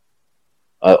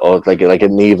 or like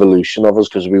an evolution of us,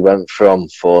 because we went from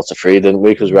 4 to 3, didn't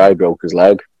we? Because Rai broke his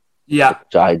leg. Yeah.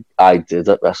 Which I did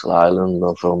at Wrestle Island.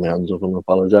 I'll throw my hands up and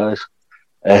apologise.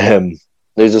 It's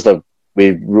just like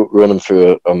we running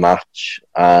through a match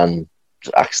and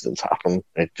accidents happen.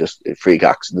 Freak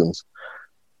accidents,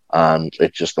 and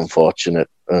it's just unfortunate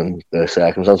and the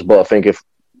circumstances. But I think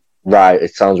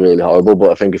it sounds really horrible,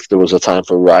 but I think if there was a time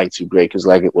for Rai to break his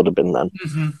leg, it would have been then.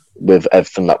 Mm-hmm. With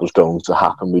everything that was going to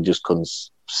happen, we just couldn't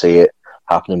see it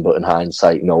happening. But in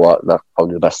hindsight, you know what? That's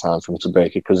probably the best time for him to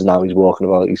break it, because now he's walking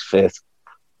about, he's fit,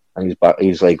 and he's back.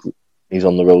 He's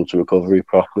on the road to recovery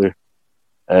properly.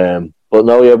 But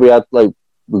no, yeah, we had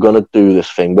we're gonna do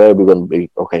this thing where we're gonna be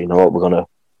okay. You know what? We're gonna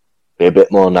be a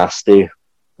bit more nasty,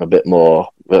 a bit more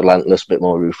relentless, a bit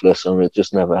more ruthless, and it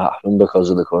just never happened because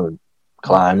of the current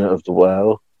climate of the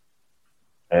world.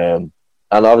 And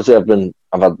obviously,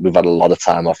 we've had a lot of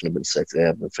time off, and I've been sick today.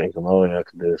 I've been thinking, oh yeah, I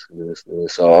can do this.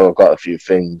 So I've got a few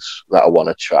things that I want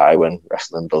to try when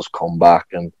wrestling does come back,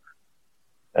 and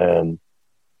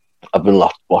I've been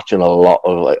watching a lot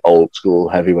of old school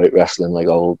heavyweight wrestling,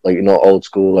 old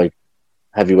school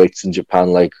heavyweights in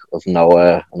Japan, of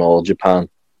Noah and all Japan.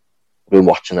 I've been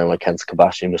watching them, Kenta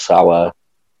Kobashi, Misawa,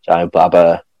 Giant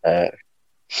Baba,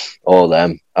 all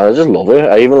them. And I just love it.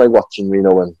 I even like watching,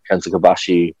 when Kenta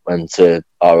Kobashi went to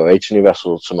ROH and he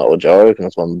wrestled Samoa Joe, and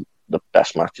that's one of the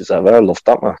best matches ever. I loved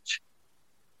that match.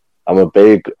 I'm a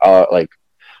big, no,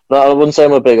 I wouldn't say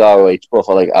I'm a big ROH buff.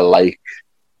 I like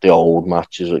the old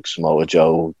matches like Samoa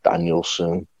Joe,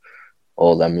 Danielson,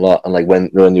 all them lot. And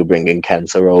when you bring in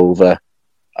Kenta over,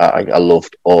 I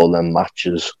loved all them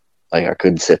matches. I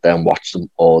could sit there and watch them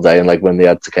all day. And when they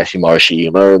had Takeshi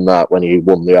Morishima and that, when he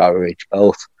won the ROH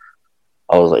belt,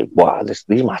 I was like, wow, these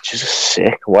matches are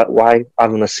sick. Why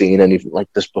haven't I seen anything like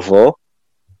this before?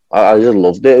 I just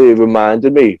loved it. It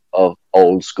reminded me of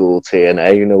old school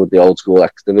TNA, with the old school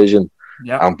X Division.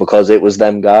 Yeah. And because it was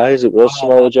them guys, it was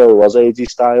Samoa Joe, it was AJ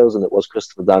Styles, and it was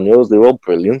Christopher Daniels. They were all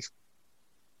brilliant.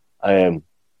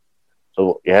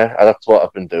 So yeah, that's what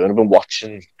I've been doing. I've been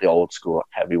watching the old school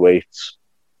heavyweights.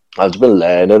 I've been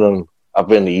learning, and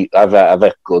I've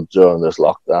ate good during this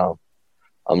lockdown.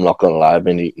 I'm not gonna lie, I've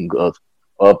been eating good.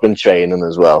 Well, I've been training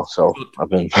as well, so I've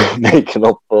been making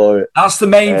up for it. That's the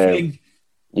main thing.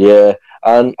 Yeah,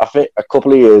 and I think a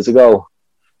couple of years ago,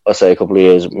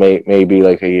 maybe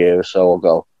a year or so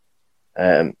ago,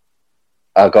 I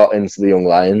got into the Young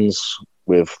Lions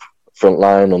with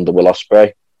Frontline under Will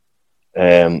Ospreay,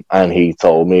 and he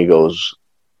told me, he goes,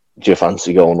 do you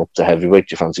fancy going up to heavyweight?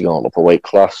 Do you fancy going up a weight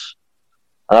class?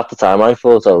 And at the time, I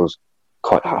thought I was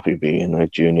quite happy being a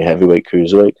junior heavyweight,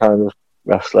 cruiserweight kind of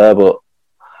wrestler, but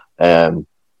I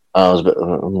was a bit,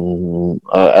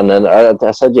 and then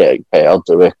I said, yeah, okay, I'll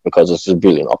do it because it's a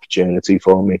brilliant opportunity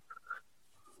for me.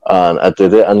 And I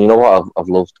did it, and you know what? I've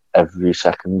loved every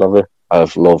second of it.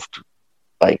 I've loved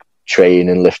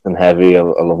training, lifting heavy. I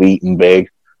love eating big.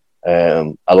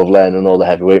 I love learning all the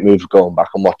heavyweight moves, going back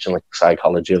and watching the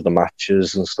psychology of the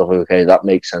matches and stuff. Okay, that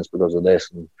makes sense because of this,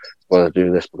 and well, I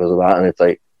do this because of that, and it's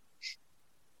it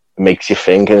makes you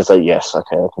think, and it's yes,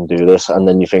 okay, I can do this. And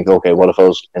then you think, okay, what if I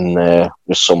was in there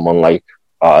with someone like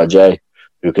RJ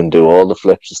who can do all the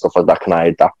flips and stuff like that? Can I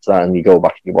adapt that? And you go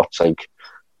back and you watch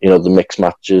the mixed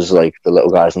matches, the little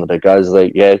guys and the big guys.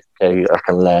 Yeah, okay, I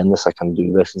can learn this, I can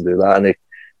do this and do that, and it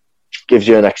gives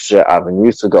you an extra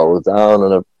avenue to go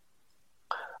down.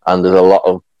 And there's a lot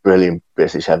of brilliant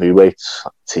British heavyweights,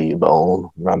 T-Bone,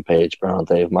 Rampage Brown,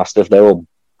 Dave Mastiff. They're all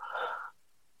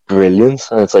brilliant,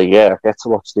 and it's yeah, I get to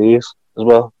watch these as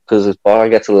well because I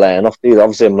get to learn off these.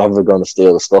 Obviously, I'm never going to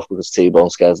steal the stuff because T-Bone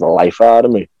scares the life out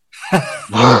of me.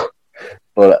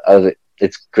 But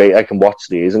it's great. I can watch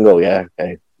these and go, yeah,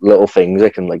 okay, little things I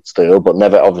can steal, but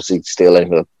never obviously steal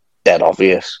anything that's dead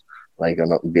obvious. I'm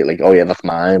not be oh yeah, that's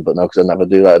mine. But no, because I never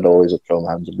do that. I'd always throw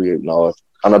my hands up, ignore it.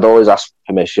 And I'd always ask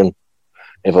permission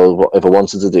if I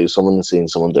wanted to do something and seen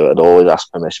someone do it. I'd always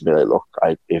ask permission, be look,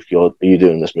 are you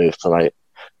doing this move tonight?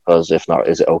 Because if not,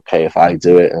 is it okay if I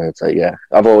do it? And it's yeah.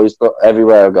 I've always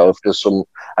everywhere I go, if there's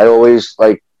I always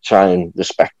try and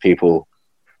respect people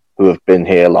who have been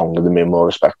here longer than me, more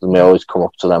respect than me. I always come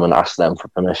up to them and ask them for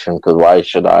permission, because why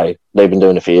should I? They've been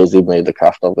doing it for years. They've made the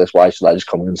craft of this. Why should I just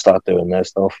come in and start doing their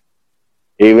stuff?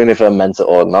 Even if I meant it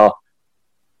or not,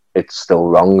 it's still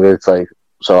wrong. It's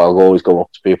so I'll always go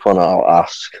up to people and I'll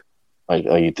ask,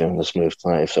 are you doing this move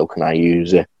tonight? If so, can I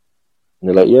use it?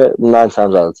 And they're yeah, 9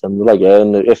 times out of 10, they're yeah.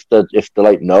 And if they're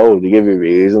no, they give you a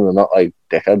reason. They're not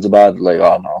dickheads about it.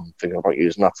 Oh no, I'm thinking about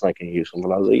using that tonight. Can you use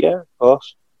something? I was yeah, of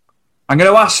course. I'm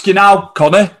going to ask you now,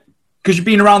 Connor. because you've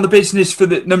been around the business for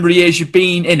the number of years you've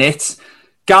been in it,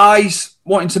 guys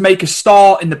wanting to make a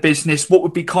start in the business, what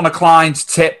would be Conor Klein's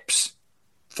tips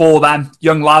for them,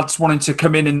 young lads wanting to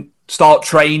come in and start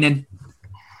training?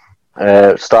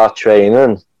 Start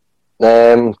training.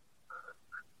 Don't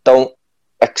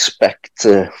expect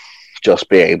to just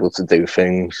be able to do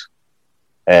things,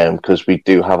 because we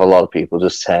do have a lot of people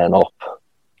just turn up.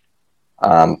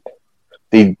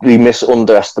 They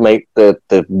underestimate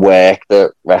the work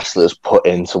that wrestlers put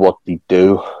into what they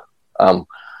do.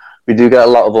 We do get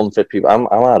a lot of unfit people. I'm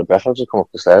out of breath. I've just come up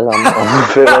the stairs. I'm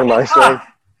unfit on my side.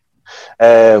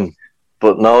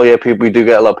 But no, yeah, we do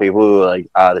get a lot of people who are like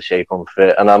out of shape,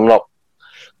 unfit, and I'm not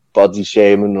body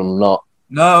shaming. I'm not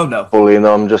bullying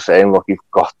them. I'm just saying, look, you've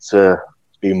got to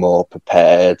be more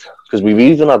prepared, because we've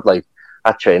even had like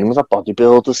at training with our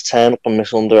bodybuilders turn up and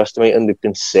misunderestimate, and they've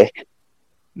been sick.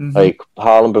 Mm-hmm. Like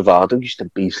Harlan Bravado used to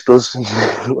beast us,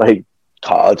 like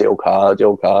cardio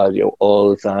all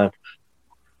the time.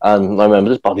 And I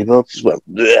remember this bodybuilder just went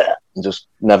bleh, and just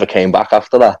never came back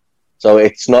after that. So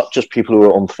it's not just people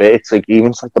who are unfit. It's like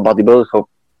even like the bodybuilders who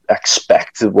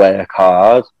expect to work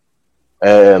hard.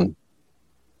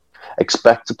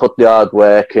 Expect to put the hard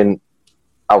work in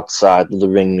outside of the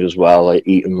ring as well, like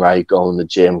eating right, going to the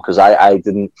gym. Because I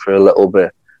didn't for a little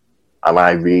bit, and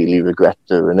I really regret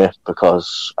doing it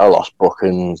because I lost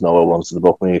bookings. No one wanted to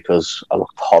book me because I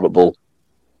looked horrible.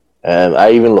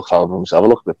 I even looked horrible myself. I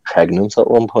looked a bit pregnant at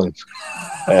one point.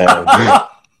 I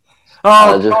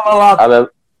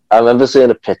remember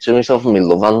seeing a picture of myself and my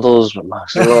love handles were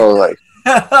massive. I was like,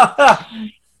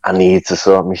 I need to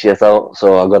sort my shit out.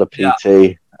 So I got a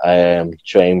PT,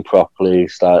 trained properly,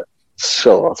 start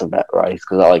sort of bit right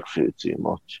because I like food too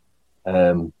much.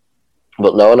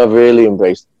 But no, and I've really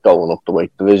embraced going up the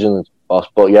weight division, boss.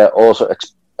 But yeah, also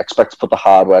expect to put the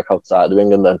hard work outside the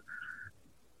ring, and then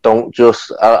don't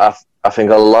just. I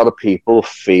think a lot of people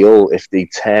feel if they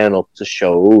turn up to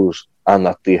shows and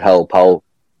that they help out,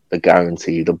 they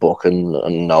guarantee the book, and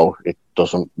no, it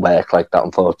doesn't work like that,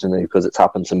 unfortunately, because it's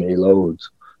happened to me loads.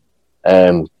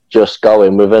 Just go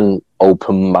in with an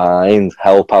open mind,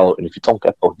 help out, and if you don't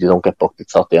get booked, you don't get booked.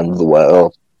 It's not the end of the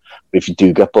world. But if you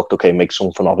do get booked, okay, make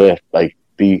something of it. Like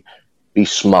be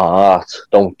smart.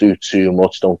 Don't do too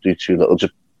much. Don't do too little.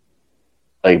 Just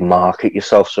like market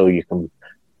yourself so you can.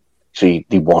 So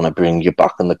they want to bring you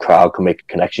back, and the crowd can make a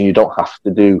connection. You don't have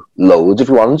to do loads. If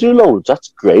you want to do loads, that's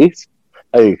great.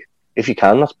 Like if you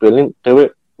can, that's brilliant. Do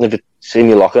it. And if it's in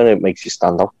your locker and it makes you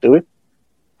stand out, do it.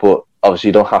 But obviously,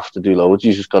 you don't have to do loads.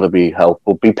 You just got to be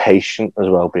helpful. Be patient as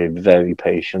well. Be very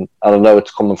patient. And I know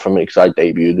it's coming from me because I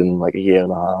debuted in like a year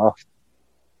and a half.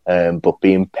 But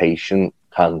being patient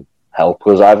can help,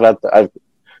 because I've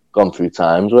gone through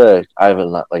times where I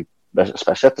haven't like,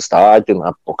 especially at the start, I didn't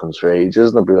have bookings for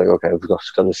ages, and I'd be like, okay, I've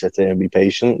just got to sit here and be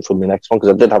patient for my next one,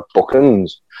 because I did have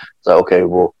bookings. So okay,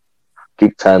 well,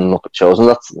 keep turning up at shows, and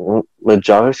that's the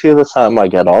majority of the time I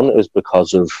get on is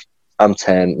because of I'm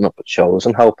turning up at shows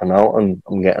and helping out, and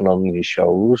I'm getting on these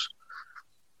shows.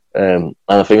 And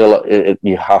I think a lot I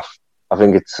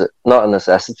think it's not a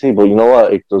necessity, but you know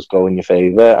what, it does go in your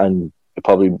favour, and it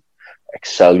probably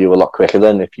excel you a lot quicker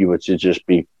than if you were to just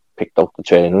be picked up the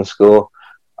training school.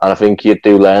 And I think you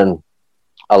do learn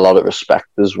a lot of respect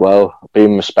as well,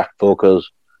 being respectful, because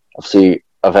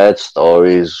I've heard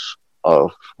stories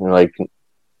of like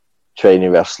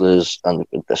training wrestlers and they've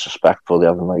been disrespectful.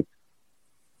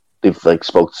 They've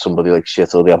spoke to somebody like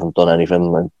shit, or they haven't done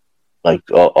anything. And like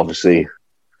obviously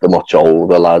the much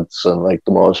older lads and like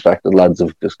the more respected lads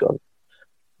have just gone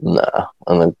nah,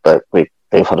 and then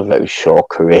they've had a very short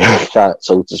career,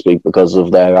 so to speak, because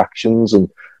of their actions. And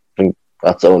I think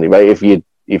that's only right.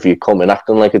 If you come in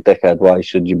acting like a dickhead, why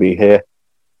should you be here?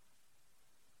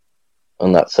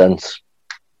 In that sense.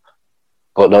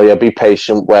 But no, yeah, be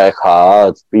patient, work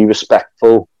hard, be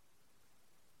respectful.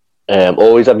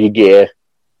 Always have your gear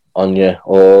on you.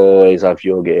 Always have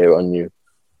your gear on you.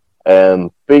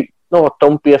 Don't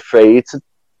be afraid to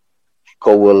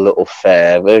go a little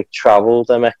further, travel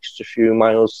them extra few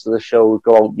miles to the show,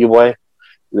 go out your way.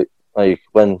 Like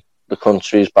when the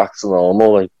country's back to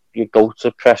normal, like you go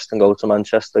to Preston, go to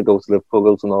Manchester, go to Liverpool,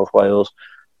 go to North Wales,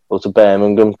 go to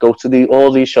Birmingham, go to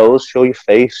all these shows, show your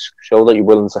face, show that you're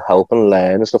willing to help and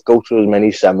learn and stuff. Go to as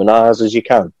many seminars as you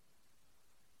can.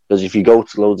 Because if you go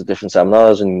to loads of different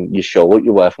seminars and you show what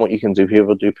you're worth and what you can do,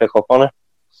 people do pick up on it.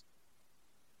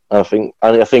 I think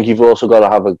you've also got to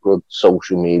have a good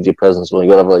social media presence. Well, you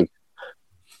got to have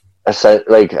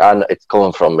and it's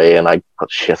coming from me, and I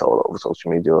put shit all over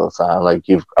social media all the time. I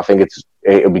think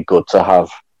it'll be good to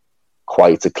have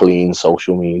quite a clean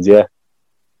social media,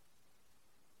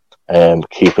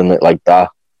 keeping it like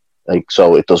that. like,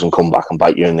 so it doesn't come back and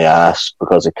bite you in the ass,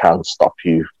 because it can stop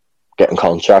you getting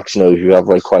contracts. You know, if you have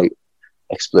like quite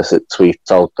explicit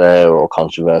tweets out there or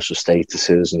controversial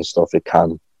statuses and stuff, it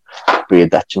can be a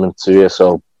detriment to you.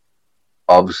 So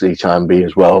obviously try and be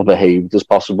as well behaved as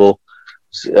possible.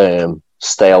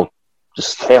 Stay out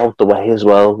the way as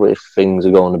well. If things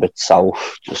are going a bit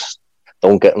south, just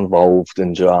don't get involved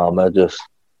in drama. Just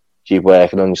keep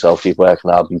working on yourself, keep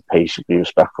working hard, be patient, be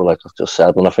respectful, like I've just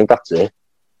said. And I think that's it.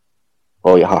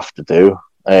 All you have to do.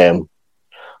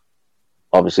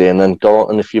 Obviously, and then go out,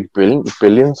 and if you're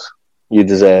brilliant, you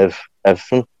deserve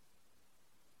everything.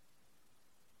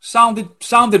 Sound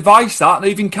advice, that.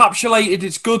 They've encapsulated.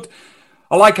 It's good.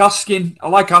 I like asking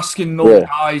other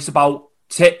guys about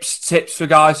tips for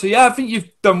guys. So yeah, I think you've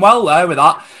done well there with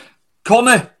that.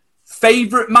 Connor,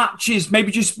 favourite matches?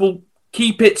 Maybe just we'll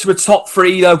keep it to a top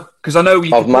 3 though, because I know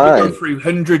you can probably go through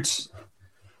hundreds.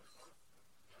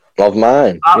 Of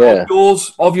mine, yeah.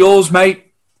 Of yours,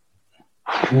 mate.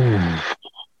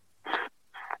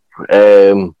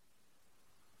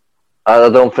 I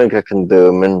don't think I can do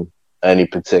them in any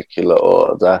particular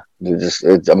order. I'm just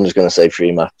going to say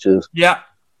 3 matches. Yeah.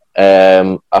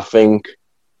 I think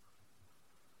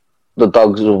the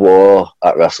Dogs of War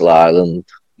at Wrestle Island.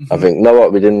 Mm-hmm. I think, you know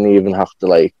what, we didn't even have to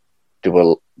like do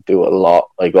a lot.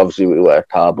 Like, obviously we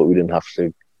worked hard, but we didn't have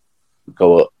to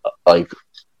go like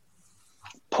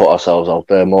put ourselves out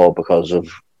there more, because of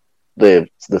the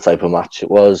type of match it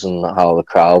was and how the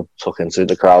crowd took into it.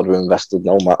 The crowd were invested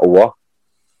no matter what.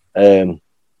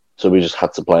 So we just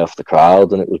had to play off the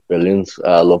crowd, and it was brilliant.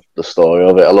 I love the story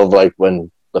of it. I love like when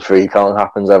the 3 count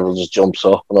happens, everyone just jumps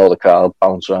up and all the crowd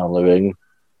bounce around the ring.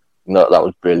 No, that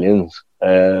was brilliant.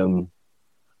 I'm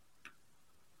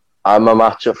a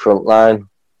match at Frontline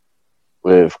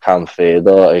with Cam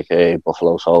Theodore, aka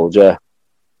Buffalo Soldier.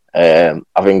 I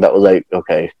think that was like,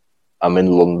 okay, I'm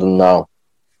in London now.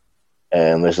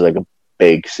 This is like a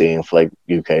big scene for like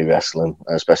UK wrestling,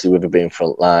 and especially with it being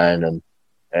Frontline, and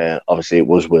obviously it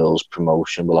was Will's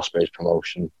promotion, Will Ospreay's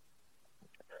promotion.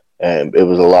 It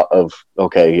was a lot of,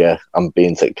 okay, yeah, I'm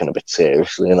being taken a bit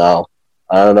seriously now.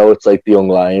 I know it's like the Young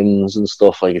Lions and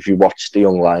stuff. Like, if you watch the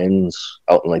Young Lions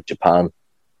out in like Japan,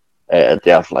 they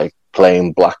have like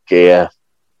plain black gear.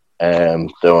 They're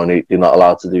not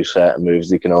allowed to do certain moves.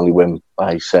 They can only win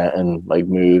by certain like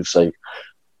moves, like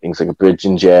things like a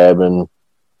bridging German,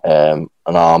 an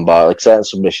armbar, like certain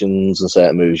submissions and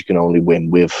certain moves you can only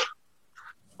win with.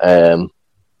 So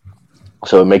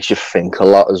it makes you think a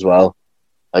lot as well.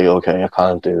 Like, okay, I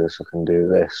can't do this, I can do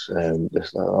this,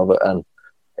 this, that, and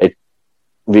it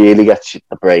really gets you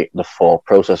the thought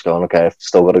process going. Okay, I've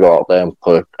still got to go out there and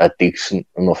put a decent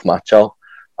enough match out.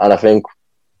 And I think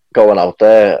going out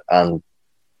there, and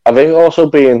I think also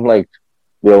being like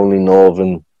the only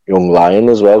Northern Young Lion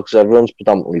as well, because everyone's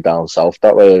predominantly down south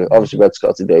that way. Obviously, Red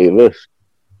Scotty Davis,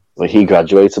 well, he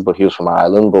graduated, but he was from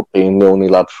Ireland. But being the only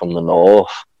lad from the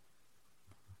north,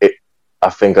 I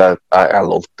think I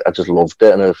just loved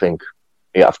it, and I think,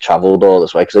 yeah, I've travelled all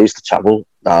this way, because I used to travel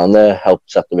down there, help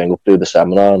set the ring up, do the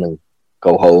seminar, and then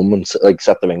go home and like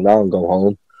set the ring down and go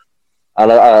home.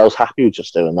 And I was happy with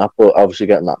just doing that, but obviously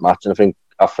getting that match, and I think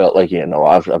I felt like, you know,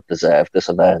 I've deserved this,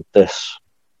 I've earned this.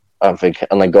 I think,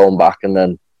 and then going back, and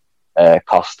then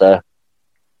Costa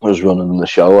was running the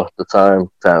show at the time,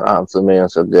 turned around to me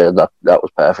and said, yeah, that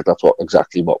was perfect. That's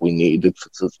exactly what we needed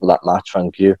for that match.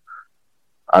 Thank you.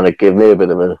 And it gave me a bit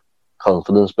of a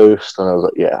confidence boost, and I was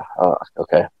like, yeah,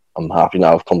 okay, I'm happy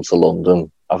now. I've come to London.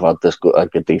 I've had this good,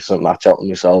 like a decent match out with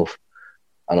myself,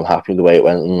 and I'm happy with the way it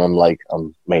went. And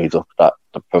I'm made up that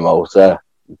the promoter,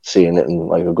 seeing it in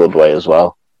like a good way as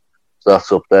well. So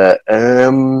that's up there.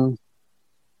 I'm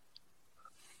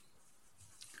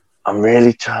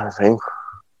really trying to think,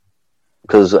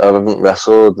 because I haven't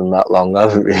wrestled in that long. I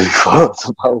haven't really thought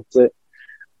about it.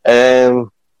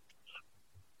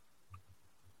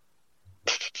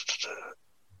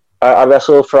 I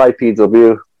wrestled for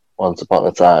IPW once upon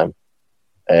a time.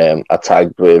 I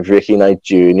tagged with Ricky Knight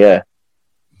Jr.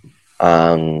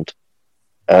 and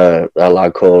a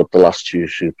lad called The Last True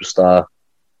Superstar.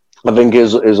 I think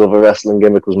his other wrestling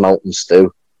gimmick was Mountain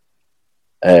Stew.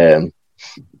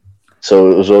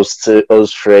 So it was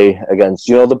us 3 against,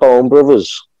 you know, the Bone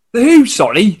Brothers. The who,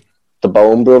 sorry? The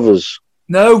Bone Brothers.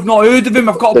 No, not heard of him.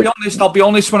 I've got to be honest. I'll be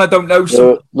honest when I don't know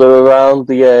something. They're around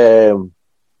the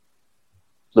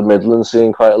Midland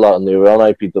scene quite a lot, and they were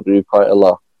on IPW quite a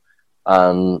lot.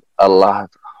 And a lad,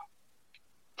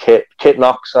 Kit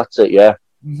Knox, that's it, yeah.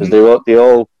 Because they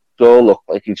all look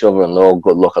like each other, and they're all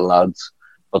good looking lads,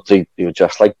 but they were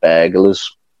just like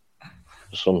burglars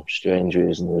for some strange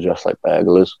reason. They were just like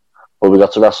burglars, but we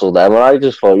got to wrestle them, and I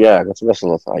just thought, yeah, I got to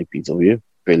wrestle at IPW,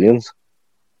 brilliant.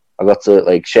 I got to,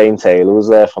 like, Shane Taylor was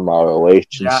there from ROH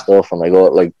and stuff, and I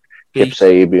got, like, Kip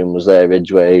Sabian was there,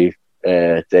 Ridgeway,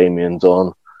 Damien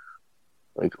Dunn,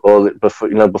 like, all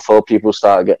before people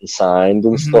started getting signed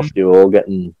and stuff, they were all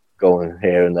getting going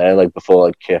here and there, like, before,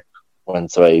 like, Kip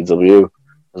went to AEW. I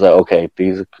was like, okay,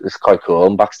 it's quite cool,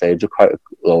 and backstage with quite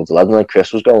loads of lads, and like,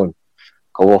 Chris was going,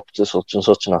 go up to such and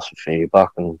such and ask for feedback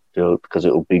and do it because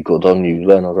it'll be good on you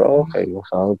then. I was like, oh, okay, well,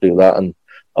 I'll do that. And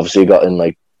obviously got in,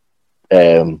 like,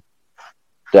 the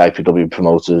IPW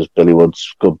promoters, Billy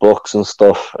Wood's good books and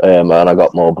stuff, and I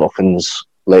got more bookings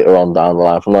later on down the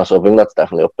line from that, so I think that's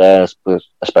definitely up there,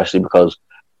 especially because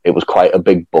it was quite a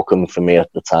big booking for me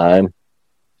at the time.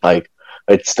 Like,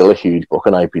 it's still a huge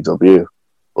booking, IPW,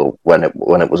 but when it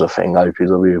was a thing,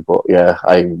 IPW. But yeah,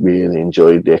 I really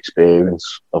enjoyed the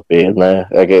experience of being there.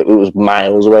 Like, it was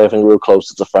miles away. I think we were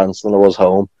closer to France than I was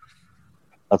home.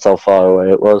 That's how far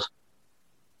away it was.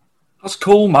 That's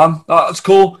cool, man. That's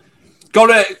cool.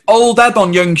 Got an old head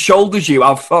on young shoulders, you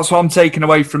have. That's what I'm taking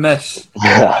away from this.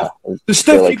 The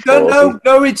stuff you've done,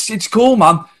 no, it's cool,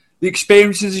 man. The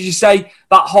experiences, as you say,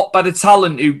 that hotbed of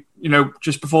talent who,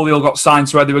 just before they all got signed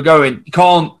to where they were going, you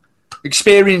can't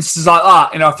experiences like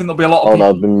that. I think there'll be a lot of people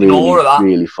I've been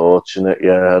really fortunate,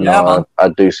 man. I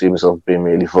do see myself being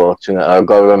really fortunate. I've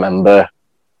got to remember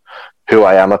who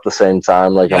I am at the same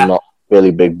time. Like, I'm not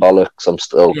really big bollocks. I'm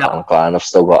still Conor Klein. I've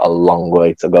still got a long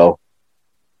way to go.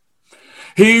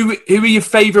 Who are your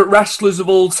favourite wrestlers of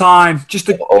all time? Just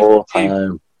a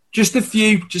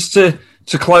few, just to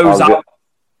close out.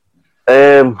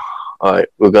 All right,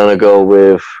 we're gonna go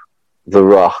with The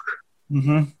Rock.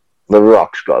 Mm-hmm. The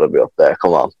Rock's got to be up there.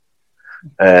 Come on.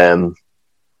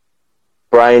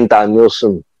 Bryan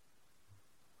Danielson.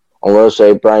 I'm going to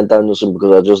say Bryan Danielson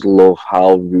because I just love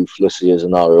how ruthless he is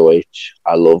in ROH.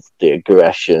 I love the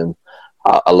aggression.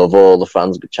 I love all the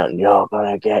fans chanting, "You're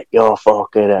gonna get your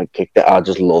fucking head kicked." I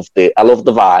just loved it. I love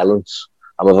the violence.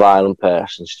 I'm a violent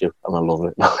person, Stu, and I love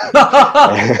it.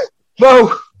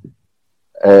 No.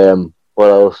 What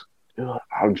else?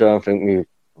 I'm trying to think.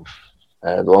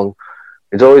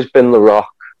 It's always been The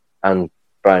Rock and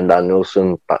Bryan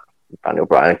Danielson, Daniel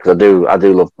Bryan, because I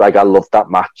do love, like, I love that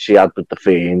match he had with The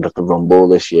Fiend at the Rumble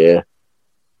this year.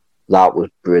 That was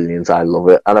brilliant. I love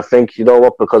it. And I think, you know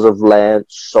what, because I've learned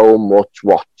so much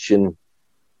watching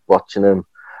him,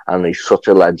 and he's such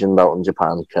a legend out in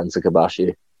Japan, Kenta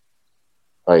Kobashi.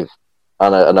 Like,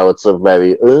 and I know it's a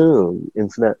very,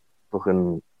 internet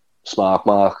fucking smart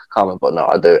mark comment, but no,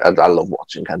 I do. I love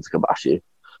watching Kenta Kobashi.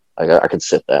 Like, I could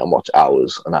sit there and watch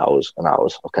hours and hours and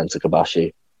hours of Kenta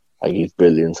Kobashi. Like, he's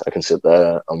brilliant. I can sit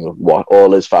there and watch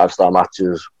all his 5-star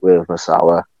matches with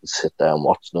Misawa. Sit there and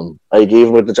watch them. Like,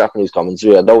 even with the Japanese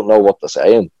commentary, I don't know what they're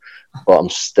saying, but I'm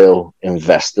still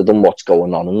invested in what's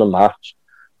going on in the match.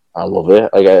 I love it.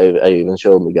 Like, I even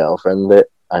showed my girlfriend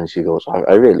it, and she goes,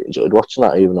 I really enjoyed watching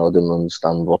that, even though I didn't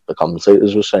understand what the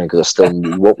commentators were saying, because I still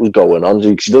knew what was going on.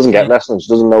 She doesn't get wrestling. She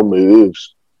doesn't know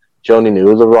moves. She only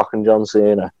knew The Rock and John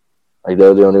Cena. Like,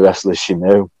 they're the only wrestlers she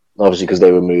knew, obviously because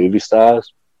they were movie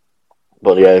stars.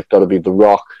 But yeah, it's got to be The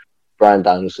Rock, Bryan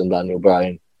Danielson, Daniel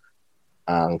Bryan,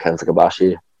 and Kenta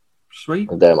Kobashi.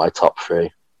 Sweet. And they're my top 3.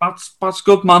 That's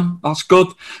good, man. That's good.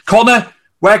 Connor,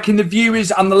 where can the viewers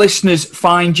and the listeners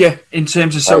find you in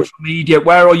terms of social media?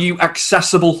 Where are you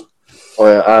accessible?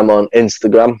 I'm on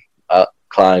Instagram at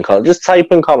Klein Connor. Just type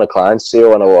in Conor Klein,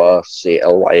 CONOR,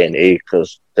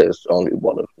 because there's only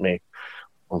one of me,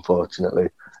 unfortunately.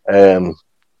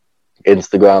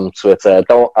 Instagram, Twitter.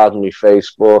 Don't add me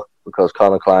Facebook because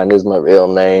Conor Klein is my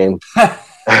real name.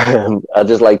 I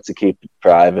just like to keep it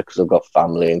private because I've got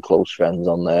family and close friends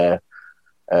on there.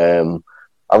 I've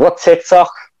got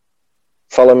TikTok.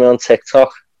 Follow me on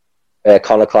TikTok.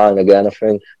 Conor Klein again, I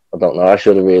think. I don't know. I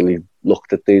should have really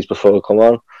looked at these before I come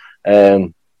on.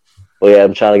 But yeah,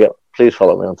 I'm trying to get... Please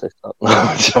follow me on TikTok. No,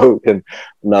 I'm joking.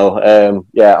 No.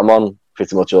 Yeah, I'm on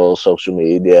pretty much all social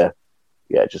media.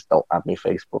 Yeah, just don't add me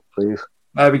Facebook, please.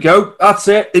 There we go. That's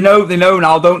it. They know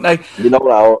now, don't they? You know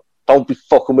now. Don't be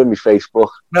fucking with me, Facebook.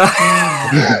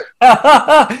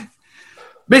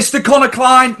 Mr. Conor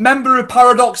Klein, member of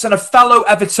Paradox and a fellow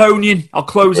Evertonian. I'll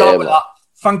close out with that.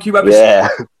 Thank you ever so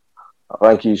much.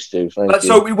 Thank you, Stu. Let's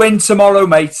hope we win tomorrow,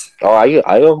 mate. Oh, I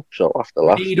hope so. After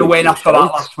last week. We need a win after that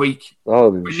last week. Oh,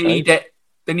 we need it.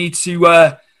 They need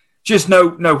to just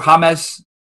no James.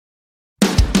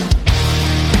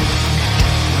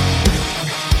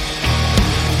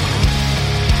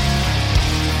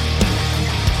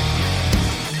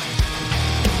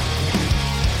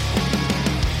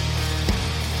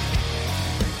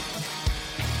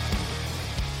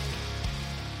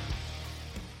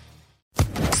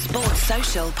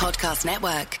 Official Podcast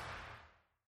Network.